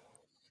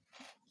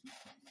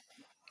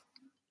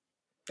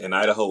 And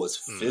Idaho is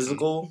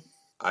physical.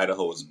 Mm-hmm.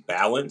 Idaho is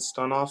balanced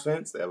on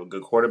offense. They have a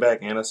good quarterback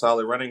and a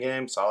solid running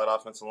game, solid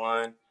offensive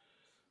line.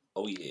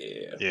 Oh,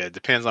 yeah. Yeah, it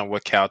depends on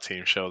what Cal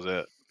team shows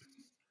up.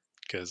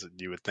 Because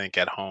you would think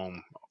at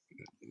home,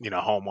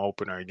 home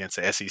opener against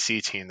the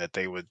SEC team that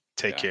they would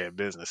take care of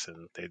business,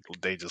 and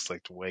they just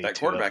looked way that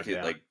too quarterback. up and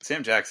down. Like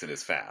Sam Jackson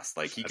is fast.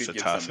 Like he could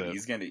give somebody.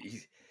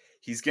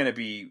 He's gonna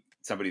be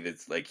somebody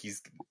that's like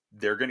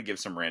they're gonna give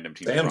some random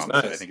team problems.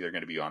 Nice. I think they're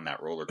gonna be on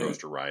that roller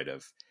coaster ride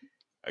of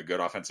a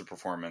good offensive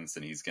performance,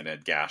 and he's gonna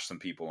gash some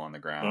people on the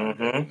ground,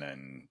 and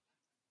then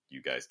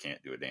you guys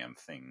can't do a damn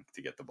thing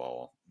to get the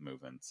ball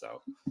moving.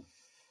 So,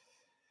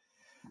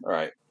 all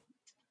right,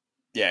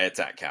 yeah, it's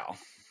at Cal.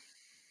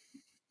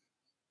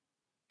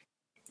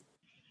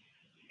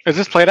 Is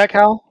this played at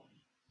Cal?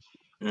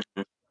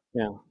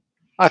 Yeah.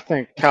 I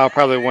think Cal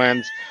probably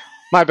wins.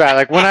 My bad.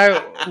 Like when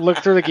I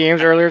looked through the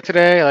games earlier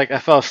today, like I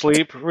fell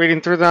asleep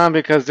reading through them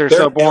because they're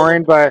so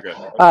boring. But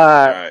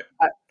I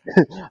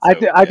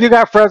do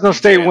got Fresno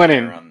State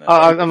winning.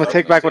 I'm gonna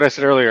take back what I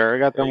said earlier. I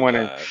got them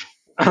winning.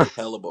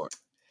 Hella boring.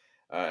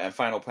 And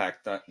final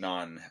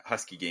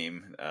non-Husky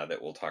game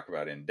that we'll talk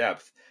about in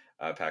depth.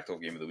 Pac-12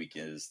 game of the week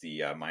is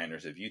the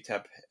Miners of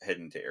UTEP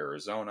heading to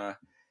Arizona.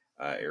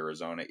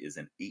 Arizona is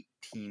an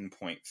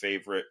 18-point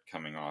favorite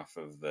coming off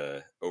of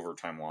the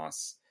overtime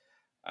loss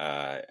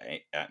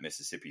at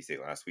Mississippi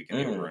State last week, and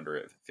the over/under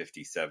at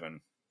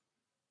 57.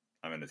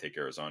 I'm going to take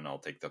Arizona. I'll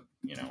take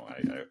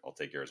I'll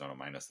take Arizona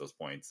minus those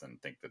points,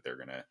 and think that they're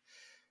going to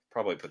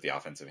probably put the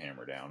offensive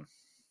hammer down.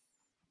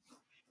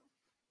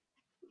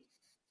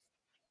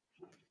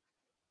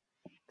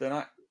 They're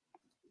not.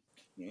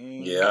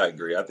 Yeah, I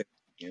agree. I think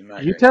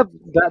UTEP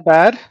that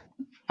bad?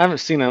 I haven't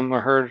seen them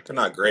or heard. They're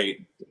not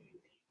great.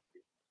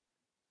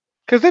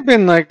 Because they've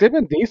been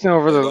decent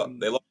over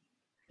the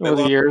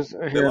years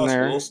here and there. They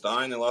lost Will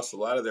Stein. They lost a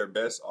lot of their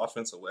best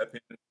offensive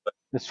weapons.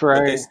 That's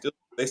right.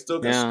 But they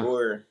still can Yeah.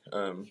 score.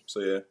 So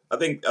yeah, I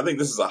think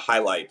this is a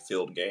highlight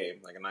filled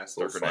game, like a nice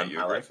little Start for fun night, you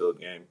agree? highlight filled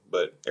game.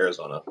 But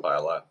Arizona by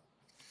a lot.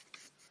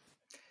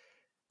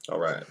 All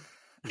right.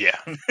 Yeah.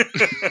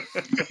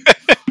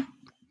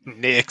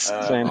 Next.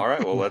 Same. All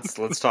right. Well,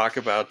 let's talk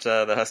about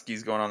the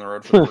Huskies going on the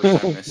road for the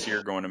first time this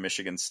year, going to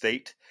Michigan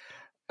State.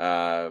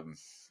 Certainly,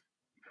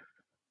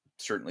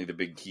 the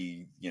big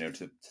key,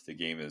 to the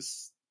game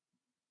is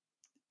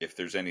if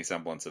there's any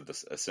semblance of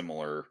a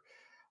similar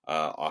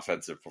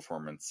offensive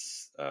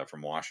performance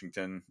from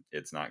Washington,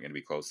 it's not going to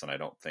be close, and I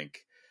don't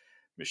think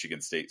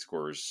Michigan State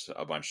scores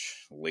a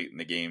bunch late in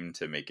the game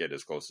to make it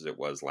as close as it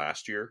was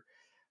last year.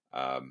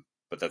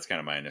 But that's kind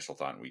of my initial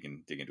thought, and we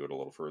can dig into it a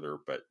little further.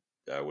 But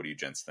what do you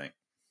gents think?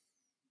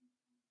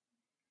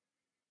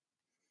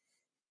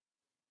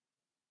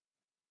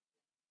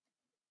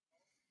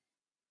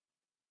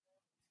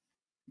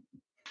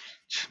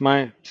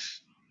 My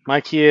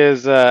my key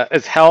is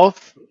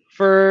health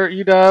for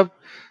UW.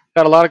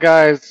 Got a lot of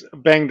guys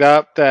banged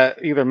up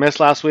that either missed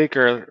last week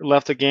or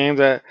left the game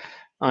that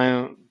I'm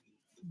a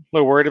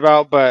little worried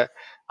about. But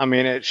I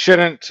mean, it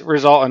shouldn't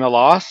result in a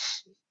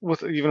loss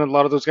with even a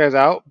lot of those guys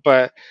out.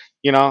 But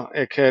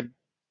it could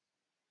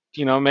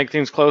make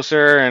things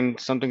closer and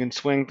something can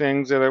swing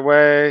things the other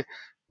way,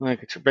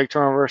 like a big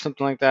turnover or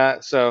something like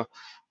that. So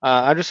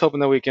I'm just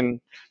hoping that we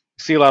can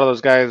see a lot of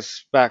those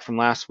guys back from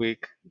last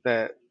week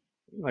that,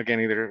 again,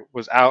 either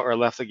was out or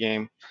left the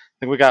game. I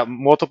think we got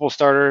multiple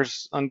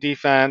starters on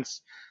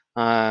defense.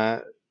 Uh,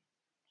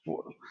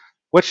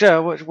 which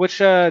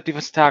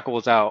defensive tackle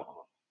was out?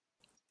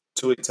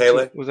 Tui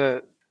Taylor. Was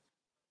it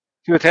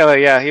Tua Taylor?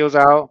 Yeah, he was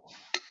out.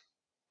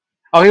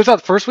 Oh, he was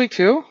out the first week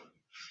too.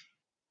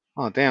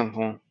 Oh, damn.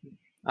 Well,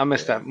 I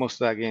missed Yeah. that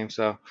most of that game.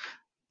 So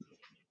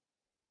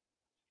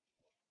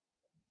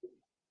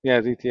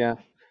yeah, ZTF.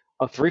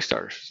 Oh, three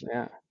stars.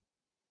 Yeah.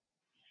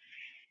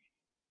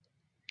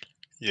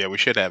 Yeah, we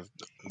should have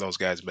those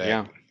guys back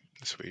Yeah.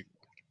 this week.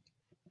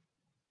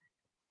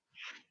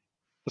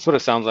 That's what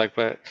it sounds like,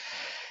 but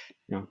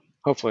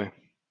hopefully.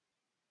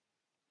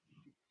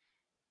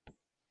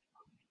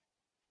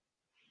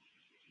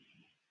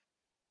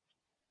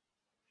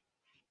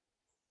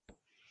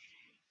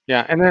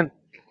 Yeah, and then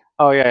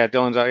yeah,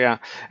 Dylan's out, yeah.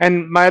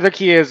 And my other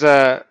key is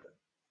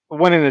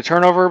winning the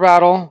turnover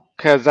battle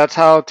because that's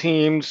how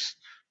teams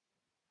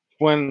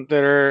when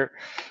they're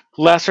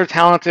lesser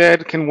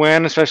talented can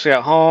win, especially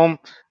at home,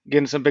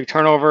 getting some big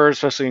turnovers,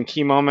 especially in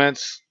key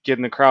moments,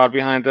 getting the crowd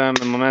behind them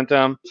and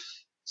momentum.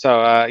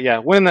 So yeah,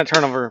 winning that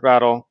turnover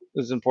battle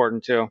is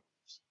important too.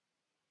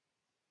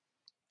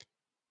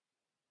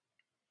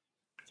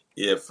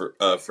 Yeah,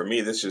 for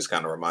me, this just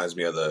kind of reminds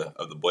me of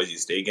the Boise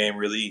State game.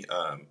 Really,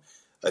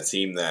 a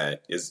team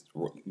that is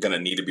going to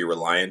need to be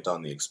reliant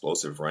on the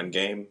explosive run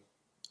game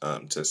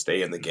to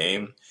stay in the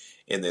game,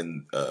 and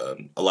then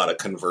a lot of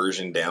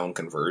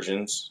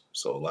conversions.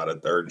 So a lot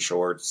of third and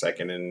short,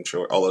 second and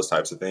short, all those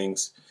types of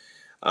things.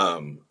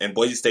 And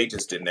Boise State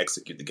just didn't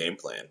execute the game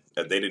plan.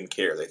 They didn't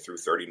care. They threw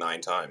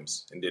 39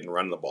 times and didn't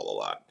run the ball a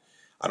lot.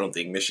 I don't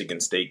think Michigan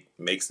State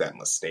makes that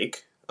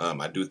mistake.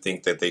 I do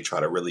think that they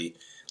try to really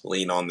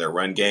lean on their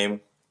run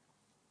game.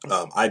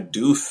 I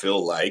do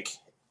feel like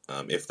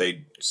if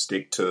they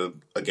stick to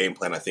a game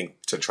plan, I think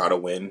to try to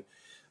win,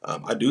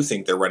 I do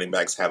think their running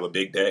backs have a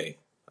big day.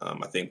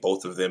 I think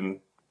both of them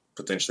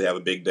potentially have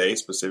a big day,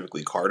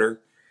 specifically Carter,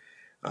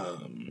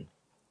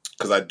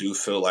 because I do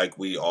feel like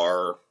we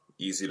are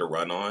easy to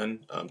run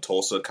on.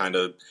 Tulsa kind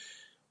of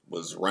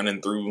was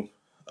running through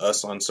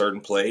us on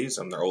certain plays.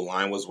 Their O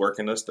line was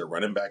working us, their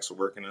running backs were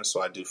working us.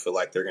 So I do feel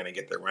like they're going to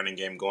get their running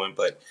game going.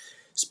 But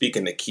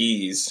speaking of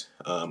keys,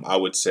 I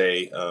would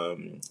say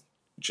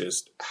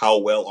just how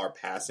well our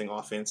passing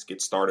offense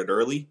gets started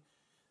early.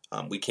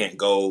 We can't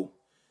go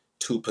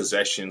two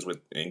possessions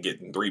and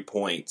getting 3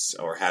 points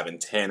or having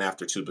 10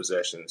 after two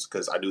possessions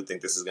because I do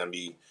think this is going to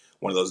be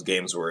one of those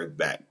games where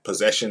that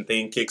possession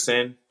thing kicks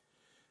in,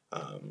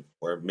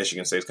 where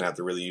Michigan State's going to have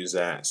to really use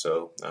that.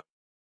 So,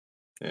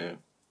 yeah.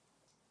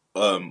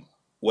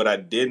 What I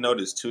did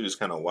notice too, just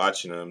kind of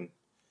watching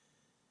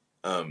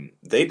them,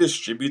 they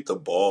distribute the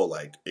ball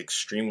like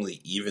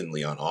extremely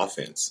evenly on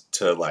offense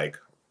to like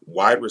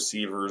wide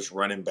receivers,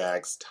 running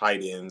backs,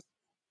 tight ends,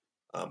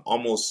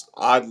 almost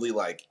oddly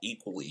like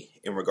equally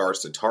in regards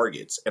to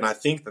targets. And I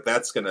think that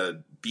that's going to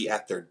be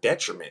at their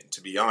detriment,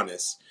 to be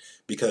honest,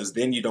 because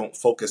then you don't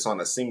focus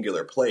on a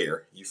singular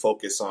player. You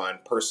focus on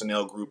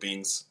personnel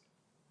groupings.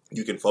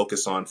 You can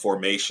focus on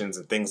formations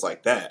and things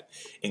like that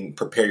and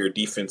prepare your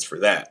defense for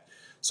that.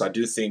 So I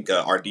do think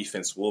our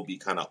defense will be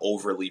kind of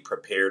overly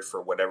prepared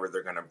for whatever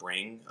they're going to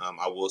bring.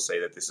 I will say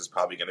that this is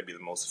probably going to be the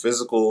most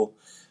physical,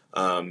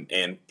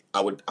 and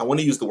I want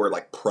to use the word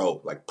like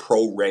pro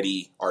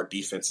ready. Our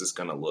defense is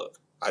going to look.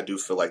 I do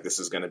feel like this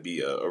is going to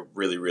be a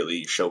really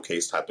really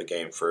showcase type of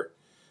game for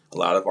a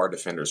lot of our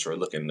defenders who are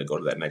looking to go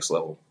to that next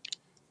level.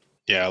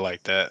 Yeah, I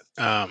like that.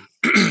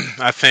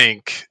 I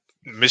think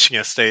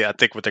Michigan State, I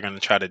think what they're going to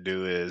try to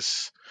do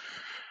is,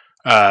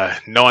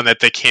 knowing that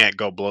they can't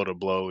go blow to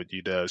blow with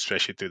UW,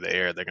 especially through the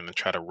air, they're going to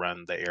try to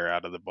run the air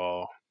out of the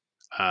ball.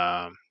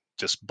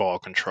 just ball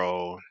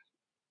control,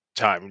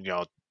 time,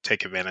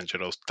 take advantage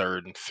of those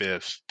third and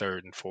fifth,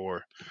 third and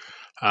four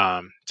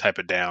type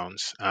of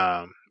downs.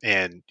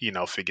 And,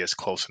 if it gets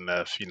close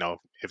enough,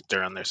 if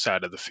they're on their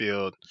side of the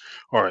field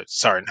or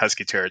sorry, in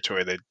Husky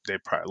territory, they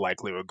probably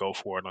likely would go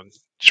for it on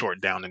short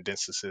down and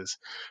distances.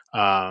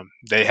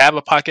 They have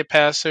a pocket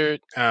passer.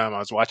 I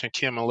was watching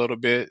Kim a little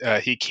bit.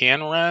 He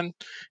can run.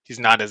 He's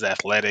not as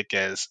athletic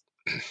as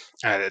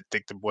I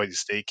think the Boise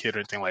State kid or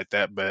anything like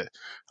that. But,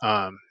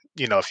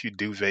 if you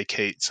do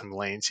vacate some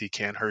lanes, he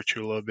can hurt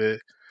you a little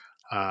bit.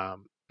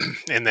 Um,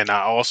 and then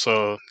I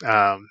also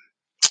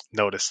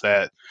noticed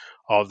that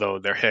although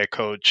their head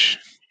coach,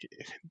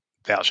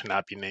 thou should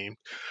not be named,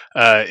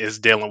 is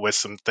dealing with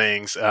some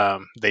things,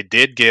 they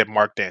did get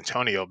Mark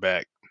D'Antonio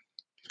back,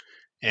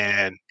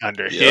 and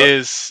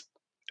Yep.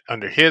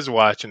 under his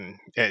watch and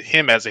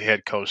him as a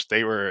head coach,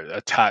 they were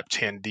a top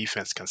 10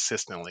 defense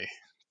consistently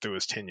through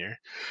his tenure.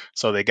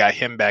 So they got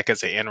him back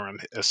as an interim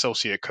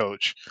associate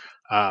coach.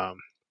 Um,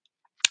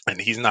 and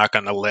he's not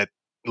going to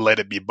let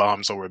it be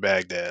bombs over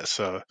Baghdad.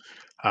 So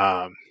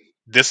um,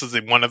 this is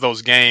one of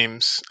those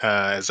games,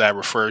 as I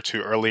referred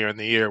to earlier in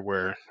the year,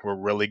 where we're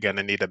really going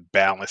to need a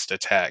balanced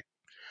attack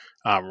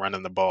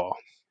running the ball.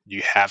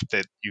 They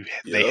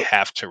Yep.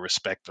 have to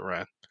respect the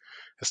run.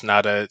 It's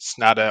not a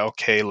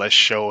okay. Let's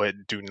show it.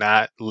 Do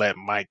not let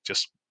Mike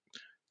just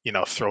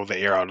throw the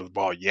air out of the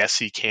ball. Yes,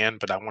 he can,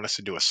 but I want us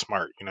to do it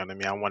smart. You know what I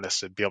mean? I want us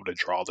to be able to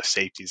draw the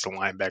safeties, the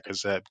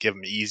linebackers up, give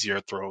them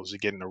easier throws to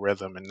get in the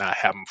rhythm and not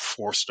have them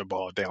force the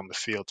ball down the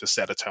field to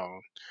set a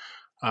tone.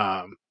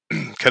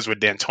 Because with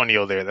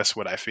D'Antonio there, that's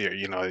what I fear.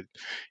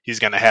 He's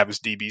going to have his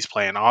DBs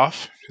playing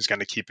off. He's going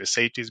to keep his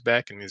safeties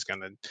back, and he's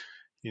going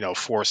to,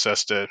 force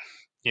us to,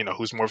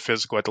 who's more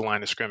physical at the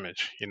line of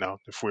scrimmage.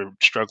 If we're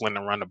struggling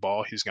to run the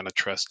ball, he's going to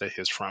trust that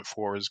his front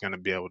four is going to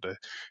be able to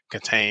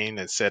contain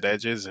and set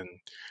edges, and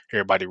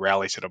everybody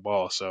rally to the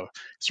ball. So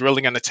it's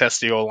really going to test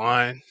the O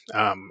line.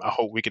 I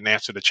hope we can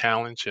answer the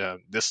challenge.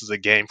 This is a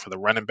game for the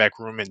running back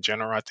room in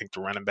general. I think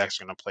the running backs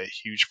are going to play a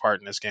huge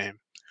part in this game.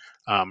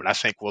 And I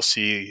think we'll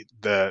see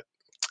the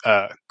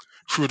uh,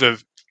 fruit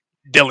of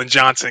Dylan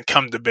Johnson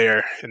come to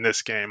bear in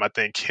this game. I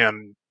think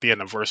him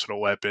being a versatile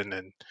weapon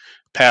and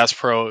pass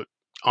pro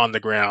on the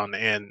ground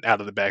and out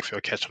of the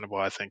backfield catching the ball,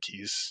 I think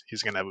he's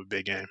going to have a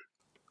big game.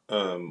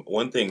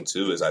 One thing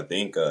too is I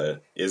think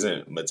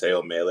isn't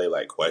Mateo Mele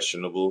like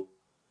questionable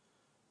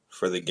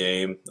for the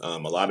game? A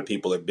lot of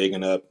people are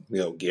bigging up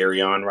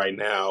Gary on right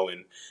now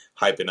and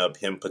hyping up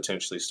him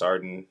potentially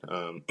starting.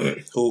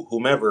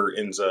 Whomever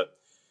ends up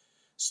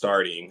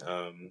starting.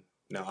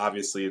 Now,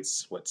 obviously,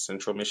 it's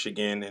Central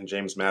Michigan and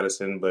James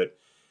Madison, but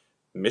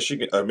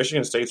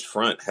Michigan State's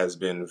front has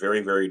been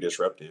very, very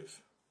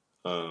disruptive.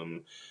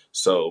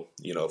 So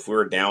if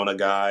we're down a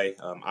guy,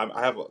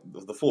 I have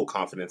the full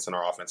confidence in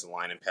our offensive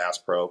line and pass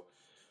pro.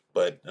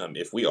 But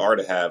if we are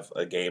to have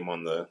a game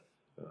on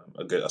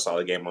a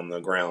solid game on the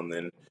ground,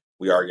 then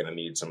we are going to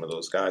need some of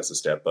those guys to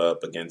step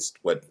up against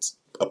what's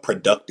a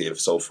productive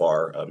so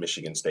far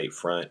Michigan State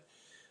front.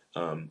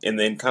 And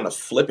then kind of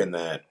flipping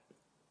that,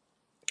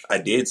 I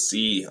did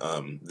see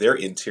their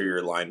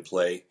interior line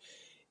play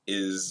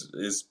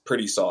is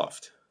pretty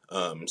soft.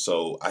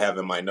 So I have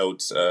in my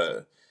notes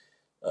uh,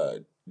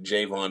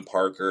 Javon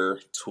Parker,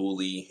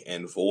 Tooley,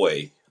 and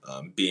Voy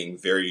being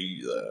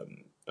very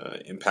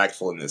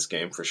impactful in this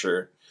game for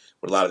sure.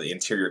 With a lot of the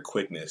interior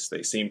quickness,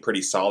 they seem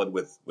pretty solid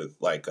with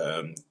like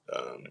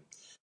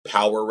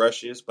power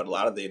rushes, but a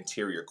lot of the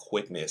interior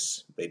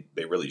quickness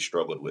they really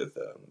struggled with.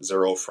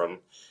 Zero from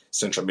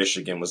Central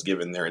Michigan was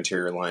giving their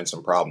interior line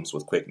some problems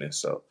with quickness.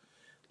 So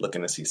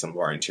looking to see some of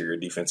our interior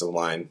defensive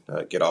line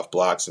get off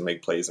blocks and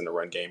make plays in the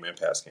run game and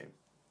pass game.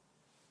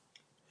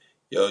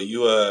 Yo,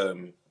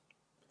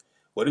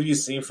 what have you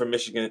seen from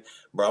Michigan,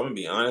 bro? I'm gonna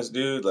be honest,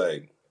 dude.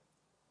 Like,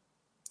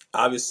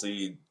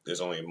 obviously,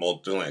 there's only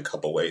a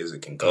couple ways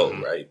it can go,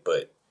 Mm-hmm. right?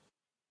 But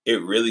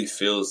it really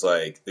feels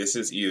like this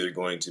is either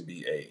going to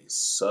be a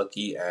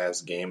sucky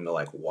ass game to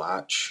like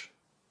watch.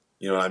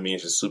 You know what I mean?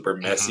 It's just super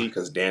Mm-hmm. messy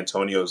because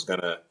D'Antonio's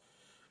gonna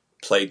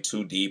play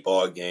too deep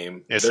all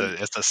game. It's a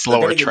They're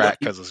slower gonna get track lucky,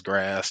 because it's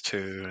grass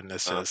too, and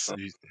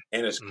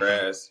and it's mhm.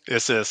 grass.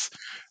 It's just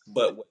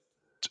But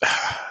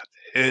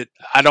it.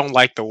 I don't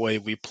like the way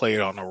we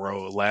played on the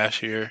road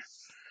last year,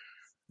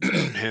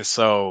 and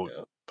so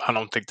yeah, I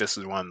don't think this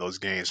is one of those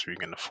games where you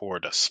can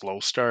afford a slow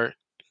start.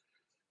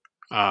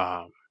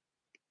 Um,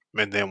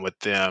 and then with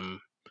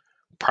them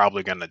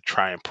probably going to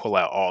try and pull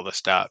out all the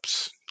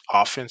stops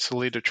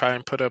offensively to try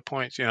and put up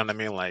points. You know what I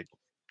mean? Like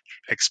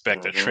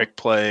expect a mm-hmm. trick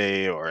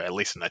play or at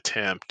least an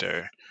attempt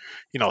or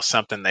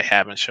something they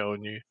haven't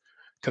shown you.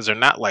 Because they're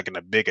not like in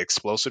a big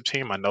explosive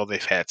team. I know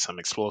they've had some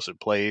explosive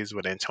plays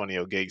with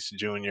Antonio Gates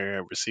Jr.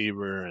 a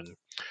receiver, and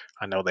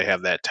I know they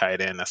have that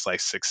tight end that's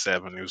like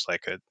 6'7", who's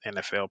like an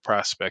NFL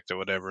prospect or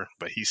whatever.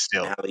 But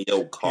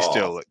Alio he's call.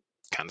 still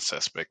kind of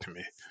suspect to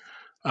me.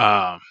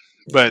 Um,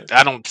 Yeah. but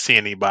I don't see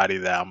anybody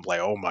that I'm like,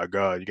 oh my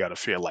god, you got to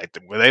feel like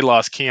them. When they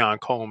lost Keon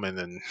Coleman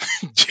and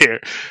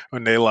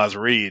when they lost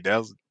Reed, that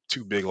was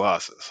two big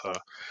losses. So,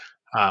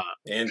 uh,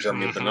 And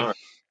Jeremy mhm. Bernard.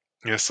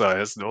 Yes,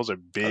 so those are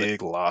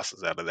big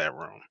losses out of that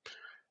room.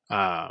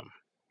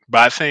 But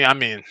I think, I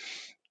mean,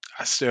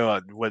 I still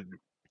would,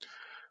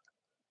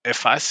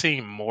 if I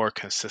see more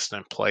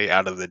consistent play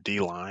out of the D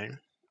line,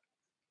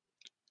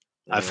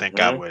 I think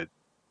I Mm-hmm. would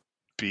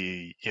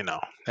be,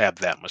 have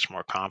that much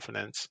more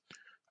confidence.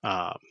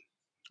 Um,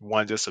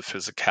 One, just a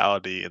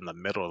physicality in the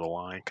middle of the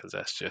line because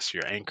that's just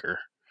your anchor.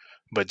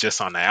 But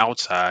just on the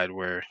outside,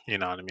 where you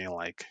know what I mean,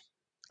 like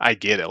I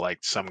get it. Like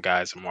some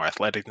guys are more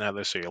athletic than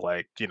others, so you're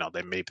like, they've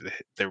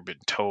been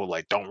told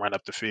like don't run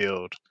up the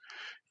field,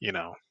 you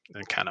know,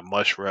 and kind of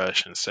mush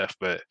rush and stuff.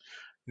 But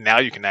now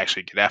you can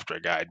actually get after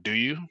a guy. Do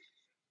you?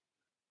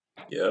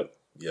 Yep.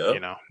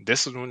 Yep.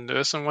 This is one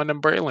of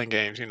them Braylon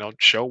games.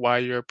 Show why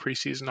you're a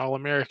preseason All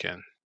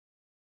American.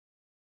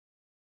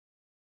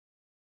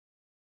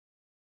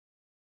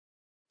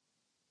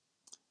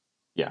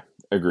 Yeah,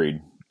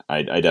 agreed.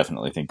 I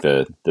definitely think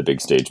the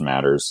big stage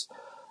matters.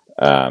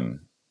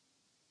 Um,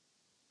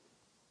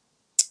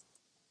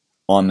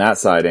 on that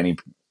side,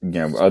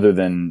 other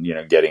than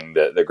getting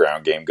the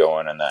ground game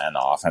going and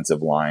the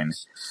offensive line,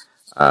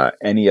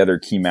 any other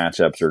key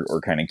matchups or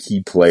kind of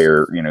key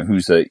player,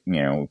 who's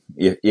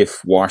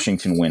if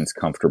Washington wins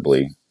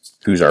comfortably,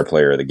 who's our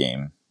player of the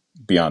game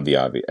beyond the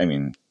obvious? I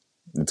mean,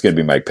 it's going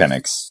to be Mike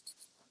Penix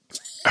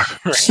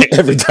Right.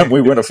 every time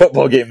we win a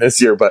football game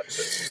this year, but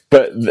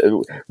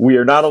we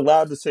are not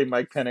allowed to say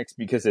Mike Penix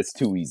because it's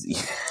too easy.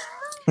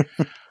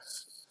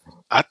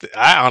 I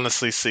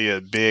honestly see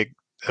a big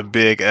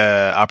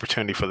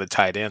opportunity for the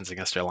tight ends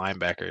against their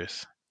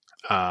linebackers.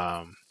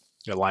 Um,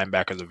 their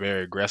linebackers are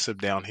very aggressive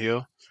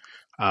downhill.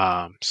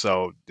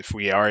 So if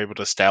we are able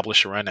to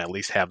establish a run, at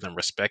least have them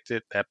respect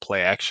it, that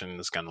play action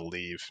is going to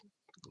leave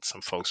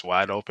some folks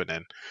wide open.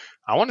 And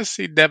I want to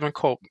see Devin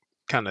Cope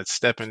kind of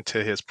step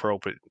into his pro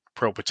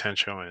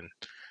potential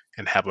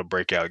and have a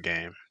breakout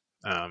game.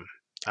 Um,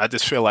 I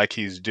just feel like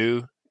he's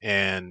due,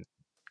 and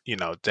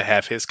to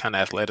have his kind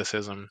of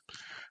athleticism,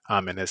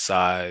 and his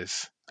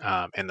size,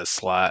 in the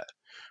slot,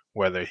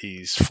 whether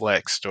he's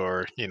flexed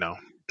or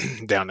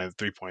down in the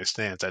 3-point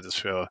stance. I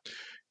just feel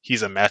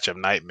he's a matchup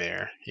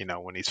nightmare,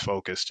 when he's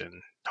focused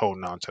and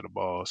holding on to the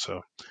ball.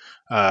 So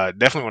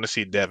definitely want to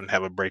see Devin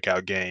have a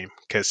breakout game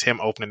because him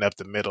opening up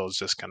the middle is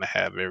just going to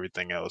have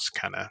everything else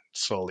kind of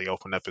slowly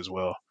open up as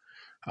well.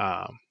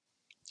 Um,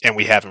 and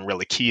we haven't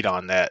really keyed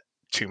on that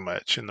too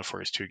much in the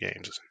first two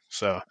games.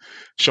 So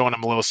showing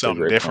him a little It's a something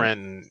great point.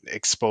 different and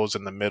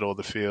exposing the middle of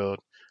the field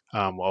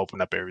will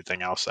open up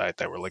everything outside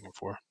that we're looking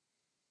for.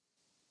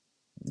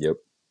 Yep,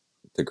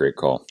 it's a great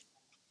call.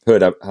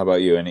 Hood, how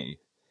about you? Any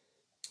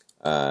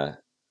uh,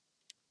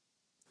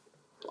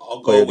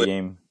 I'll player go of the with.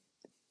 game?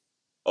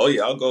 Oh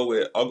yeah, I'll go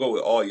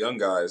with all young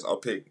guys. I'll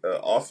pick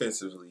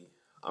offensively.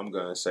 I'm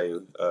gonna say,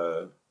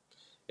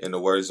 in the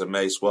words of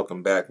Mace,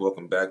 welcome back,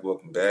 welcome back,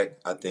 welcome back.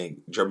 I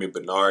think Jeremy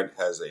Bernard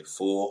has a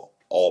full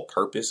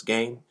all-purpose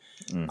game.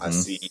 I Mm-hmm.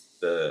 see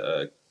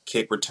the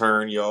kick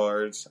return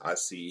yards. I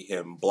see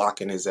him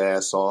blocking his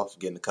ass off,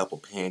 getting a couple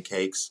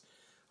pancakes.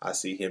 I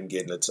see him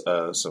getting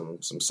some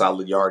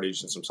solid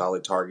yardage and some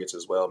solid targets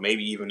as well.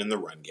 Maybe even in the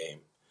run game.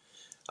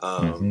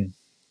 Mm-hmm.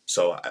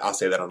 So I'll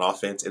say that on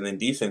offense, and then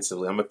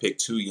defensively, I'm gonna pick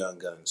two young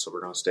guns. So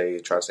we're gonna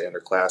try to stay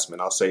underclassmen.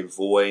 I'll say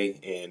Voy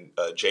and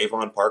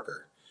Javon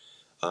Parker.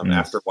 Mm.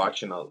 After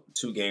watching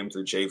 2 games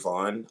with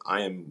Javon,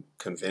 I am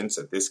convinced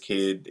that this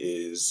kid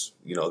is,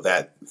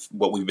 that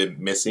what we've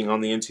been missing on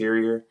the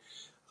interior.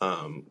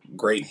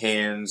 Great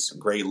hands,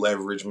 great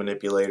leverage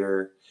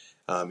manipulator,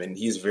 and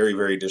he's very,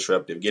 very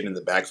disruptive, getting in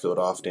the backfield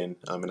often.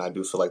 And I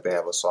do feel like they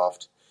have a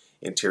soft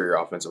interior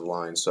offensive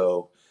line.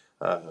 So,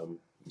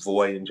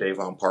 Voy and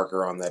Javon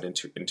Parker on that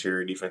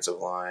interior defensive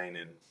line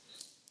and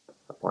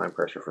applying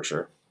pressure for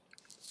sure.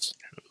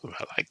 Ooh,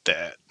 I like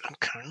that.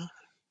 Okay.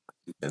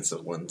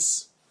 Defensive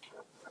ones.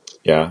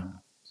 Yeah,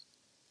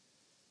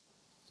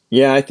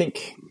 yeah. I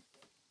think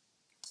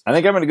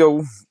I'm going to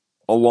go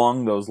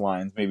along those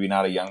lines. Maybe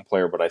not a young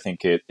player, but I think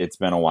it's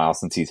been a while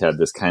since he's had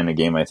this kind of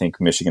game. I think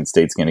Michigan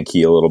State's going to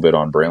key a little bit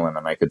on Braylon,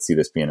 and I could see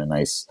this being a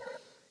nice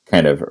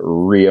kind of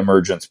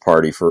reemergence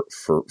party for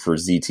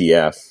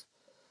ZTF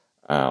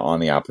on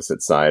the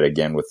opposite side.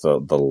 Again, with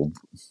the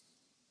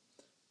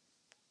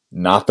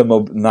not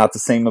the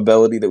same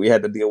mobility that we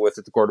had to deal with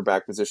at the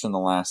quarterback position the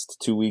last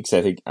 2 weeks.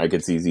 I think I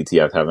could see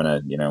ZTF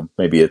having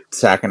maybe a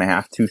sack and a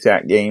half,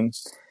 2-sack game.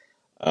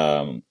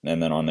 And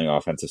then on the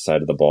offensive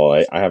side of the ball,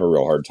 I have a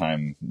real hard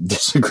time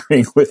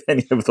disagreeing with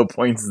any of the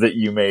points that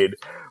you made.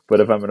 But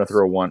if I'm going to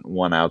throw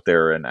one out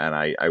there, and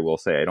I will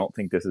say, I don't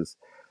think this is.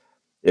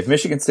 If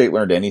Michigan State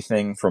learned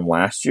anything from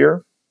last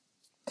year,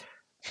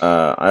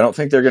 I don't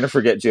think they're going to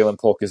forget Jalen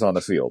Polk is on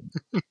the field.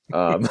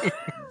 Um,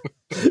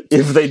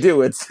 if they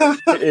do, it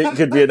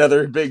could be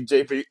another big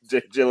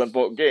Jalen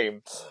Polk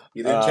game.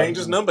 He didn't change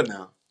his number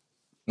now.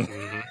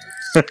 Hmm.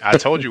 I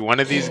told you one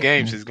of these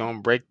games is going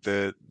to break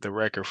the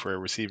record for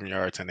receiving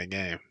yards in a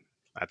game.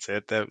 I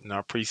said that in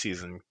our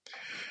preseason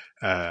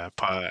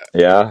pod.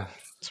 Yeah,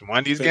 So one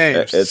of these Pick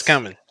games is it's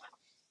coming.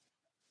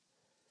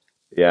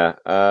 yeah.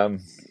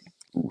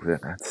 Ooh,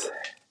 that's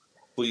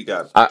who you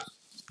got. I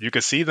you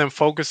can see them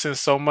focusing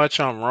so much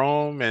on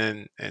Rome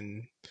and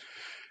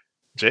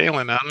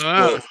Jalen. I don't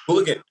know. Well,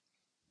 hooligan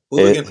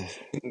It,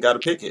 got to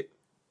pick it.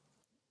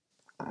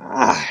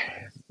 ah,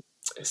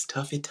 It's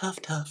tough. It's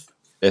tough.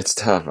 it's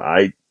tough.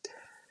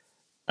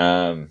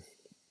 Um,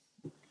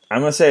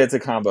 I'm gonna say it's a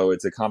combo.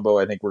 It's a combo.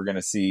 I think we're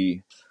gonna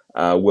see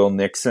Will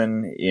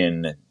Nixon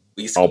in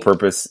Whiskey.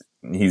 all-purpose.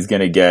 He's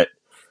gonna get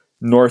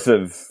north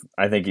of.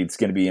 I think it's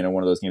gonna be in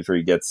one of those games where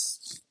he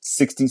gets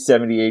 60,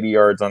 70, 80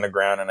 yards on the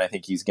ground, and I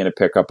think he's gonna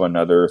pick up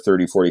another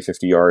 30, 40,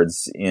 50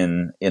 yards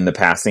in the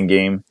passing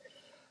game.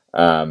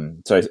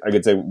 So I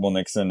could say Will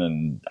Nixon,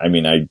 and I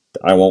mean I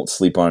won't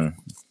sleep on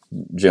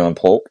Jalen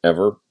Polk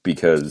ever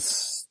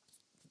because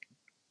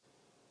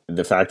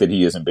the fact that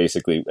he isn't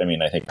basically. I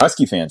mean, I think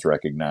Husky fans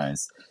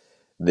recognize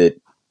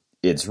that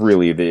it's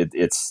really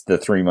it's the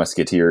Three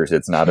Musketeers.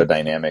 It's not a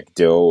dynamic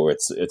duo.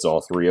 It's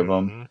all three of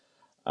them.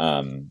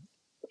 Mm-hmm.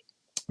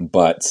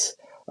 But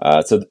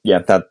so yeah,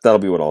 that'll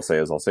be what I'll say.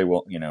 Is I'll say,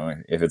 well,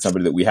 if it's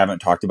somebody that we haven't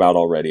talked about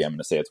already, I'm going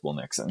to say it's Will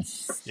Nixon.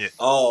 Yeah.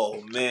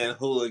 Oh man,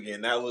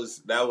 hooligan! That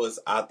was.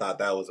 I thought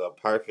that was a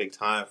perfect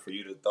time for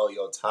you to throw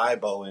your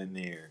Tybo in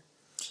there.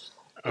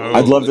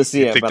 I'd Oh, love to Hooligan.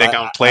 see you it, think but they're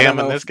gonna I play don't him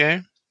in know. this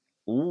game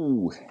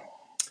Ooh,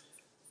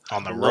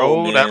 on the No,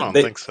 road? I man. don't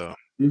think so.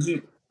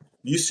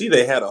 You see,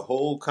 they had a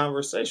whole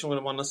conversation with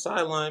him on the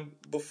sideline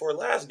before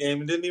last game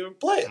and didn't even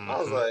play him. I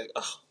was Mm-hmm. like,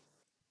 oh,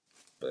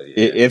 but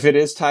yeah. if it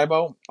is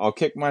Tybo, I'll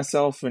kick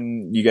myself,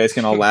 and you guys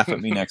can all laugh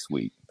at me next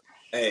week.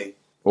 Hey,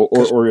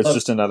 Or it's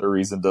just another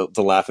reason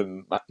to laugh at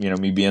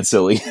me being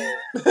silly.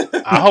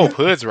 I hope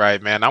Hood's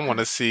right, man. I want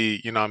to see,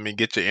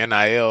 get your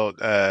NIL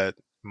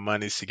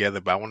monies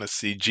together, but I want to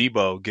see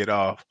Jibo get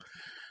off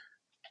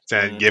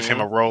and give him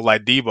mm-hmm. a role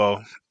like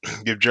Debo,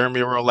 give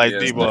Jeremy a role like Yes,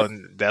 Debo,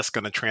 and that's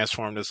going to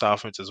transform this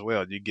offense as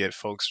well. You get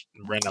folks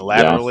running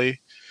Yeah.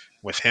 laterally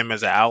with him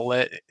as an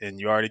outlet, and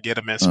you already get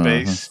him in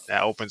Mm-hmm. space.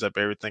 That opens up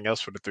everything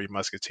else for the Three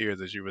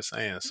Musketeers, as you were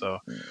saying. So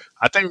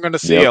I think we're going to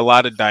see a Yep.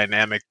 lot of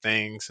dynamic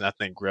things, and I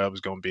think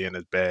Grubb's going to be in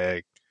his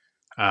bag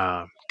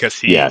because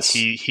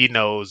Yes. he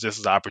knows this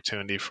is an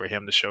opportunity for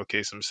him to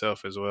showcase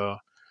himself as well.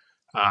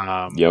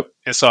 Yep.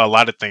 And so a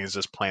lot of things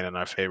just playing in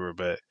our favor,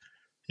 but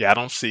yeah, I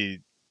don't see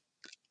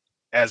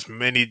as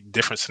many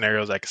different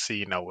scenarios I can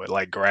see, with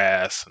like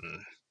grass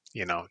and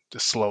the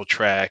slow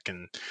track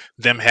and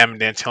them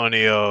having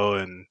Antonio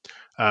and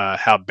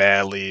how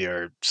badly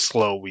or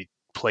slow we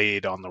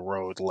played on the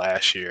road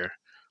last year.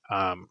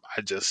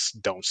 I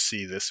just don't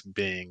see this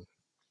being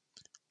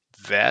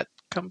that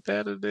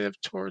competitive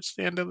towards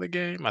the end of the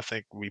game. I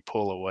think we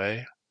pull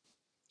away,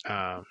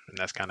 and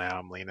that's kind of how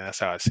I'm leaning. That's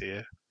how I see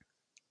it.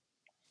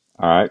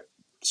 All right.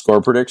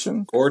 Score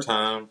prediction. score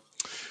time.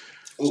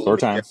 Ooh, Score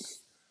time.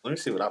 let me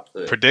see what I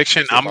put.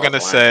 Prediction: See if I was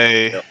lying.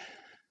 Yep.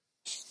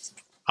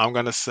 I'm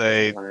gonna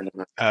say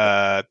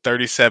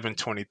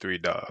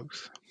 37-23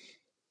 dogs.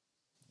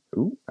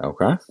 Ooh.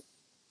 Okay.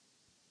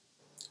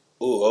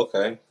 Ooh,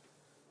 okay.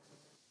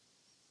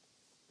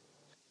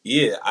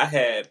 Yeah, I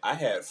had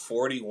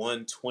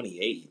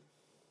 41-28.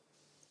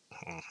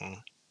 Mm-hmm.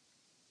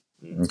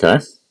 Okay.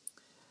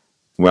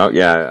 Well,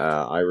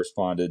 yeah, I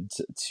responded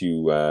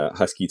to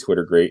Husky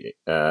Twitter great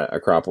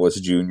Acropolis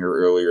Jr.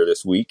 earlier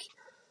this week,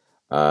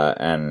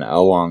 and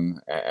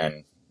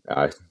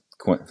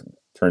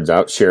turns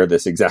out share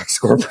this exact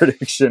score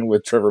prediction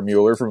with Trevor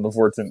Mueller from the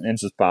 14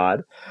 Inches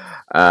Pod,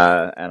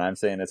 and I'm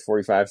saying it's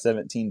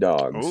 45-17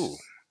 Ooh,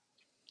 dogs.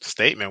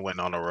 statement went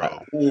on the I,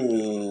 road.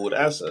 Ooh,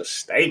 that's a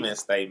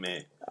statement.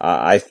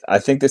 I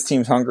think this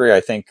team's hungry.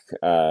 I think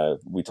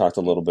we talked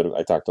a little bit.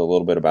 I talked a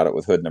little bit about it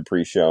with Hood in the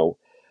pre-show,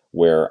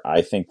 where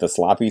I think the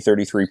sloppy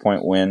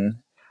 33-point win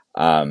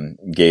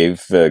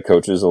gave the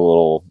coaches a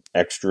little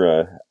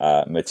extra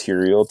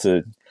material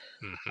to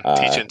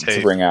Teaching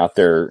tape. bring out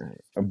their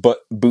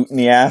boot in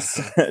the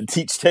ass Mm-hmm.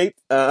 teach tape.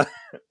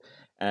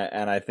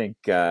 And I think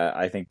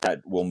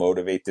that will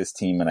motivate this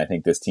team, and I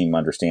think this team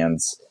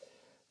understands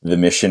the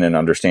mission and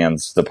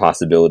understands the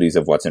possibilities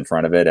of what's in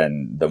front of it,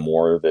 and the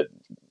more that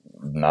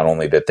not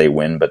only that they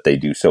win, but they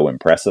do so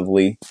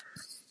impressively,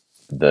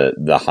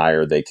 the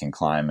higher they can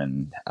climb,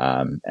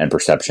 and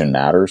perception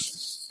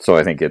matters. So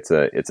I think it's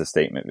a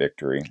statement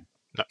victory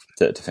No,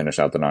 to finish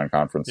out the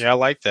non-conference. yeah, I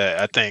like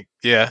that. I think,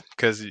 yeah,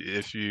 because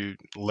if you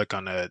look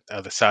on the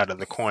other side of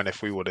the coin,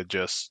 if we would have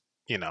just,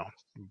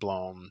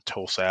 blown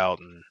Tulsa out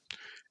and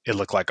it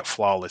looked like a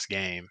flawless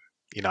game,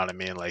 you know what I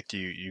mean? Like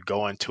you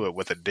go into it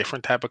with a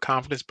different type of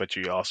confidence, but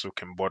you also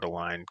can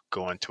borderline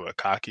go into it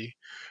cocky.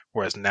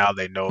 Whereas now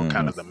they know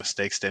kind Mm-hmm. of the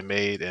mistakes they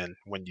made, and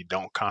when you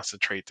don't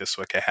concentrate, this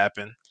what can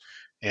happen.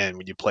 And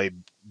when you play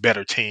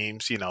better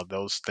teams,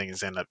 those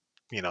things end up,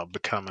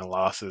 becoming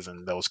losses,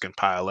 and those can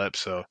pile up.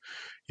 So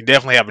you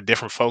definitely have a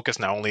different focus.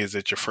 Not only is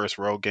it your first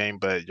road game,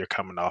 but you're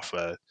coming off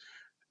a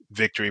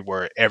victory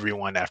where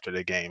everyone after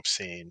the game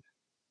seemed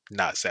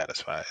not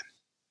satisfied.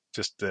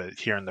 Just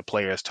hearing the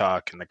players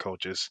talk and the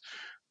coaches,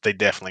 they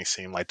definitely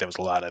seemed like there was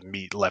a lot of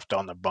meat left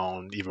on the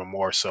bone, even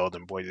more so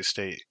than Boise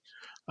State.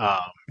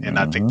 And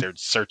I think Mm-hmm. they're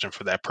searching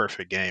for that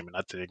perfect game, and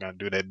I think they're going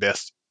to do their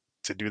best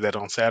to do that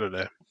on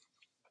Saturday.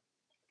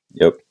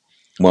 Yep.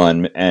 Well,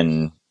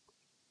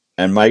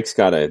 and Mike's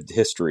got a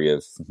history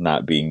of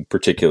not being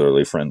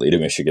particularly friendly to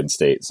Michigan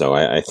State, so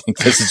I think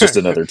this is just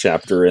another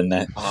chapter in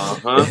that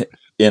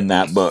in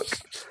that book.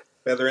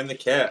 Feather in the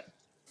cap.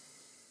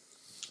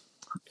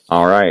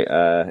 All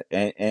right.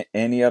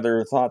 Any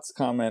other thoughts,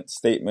 comments,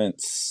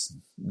 statements,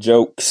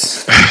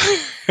 jokes?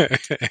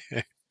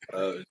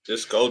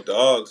 Just go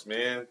Dogs,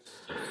 man.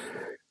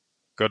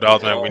 Go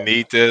Dogs, man. We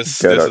need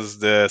this. Go This Dogs. is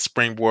the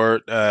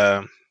springboard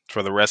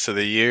for the rest of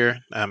the year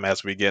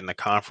as we get in the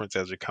conference,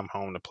 as we come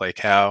home to play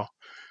Cal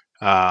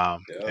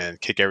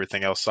and kick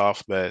everything else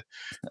off. But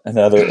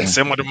Another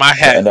similar to my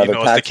hat, another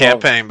it's the Pac-12.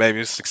 campaign, baby.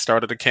 It's the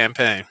start of the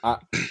campaign.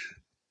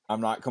 I'm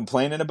not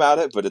complaining about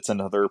it, but it's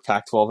another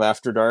Pac-12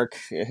 after dark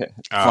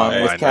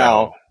fun with I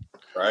Cal. know.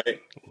 Right.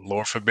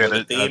 Lord forbid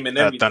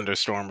a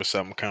thunderstorm or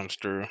something comes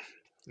through.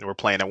 We're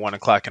playing at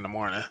 1:00 in the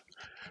morning.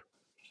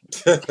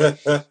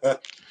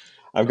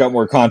 I've got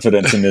more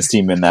confidence in this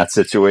team in that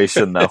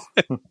situation, though.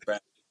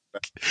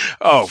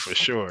 Oh, for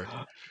sure.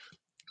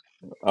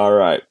 All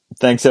right.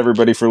 Thanks,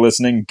 everybody, for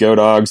listening. Go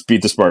Dogs.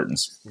 Beat the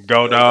Spartans.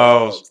 Go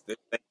Dogs.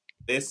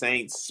 This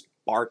ain't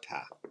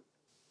Sparta.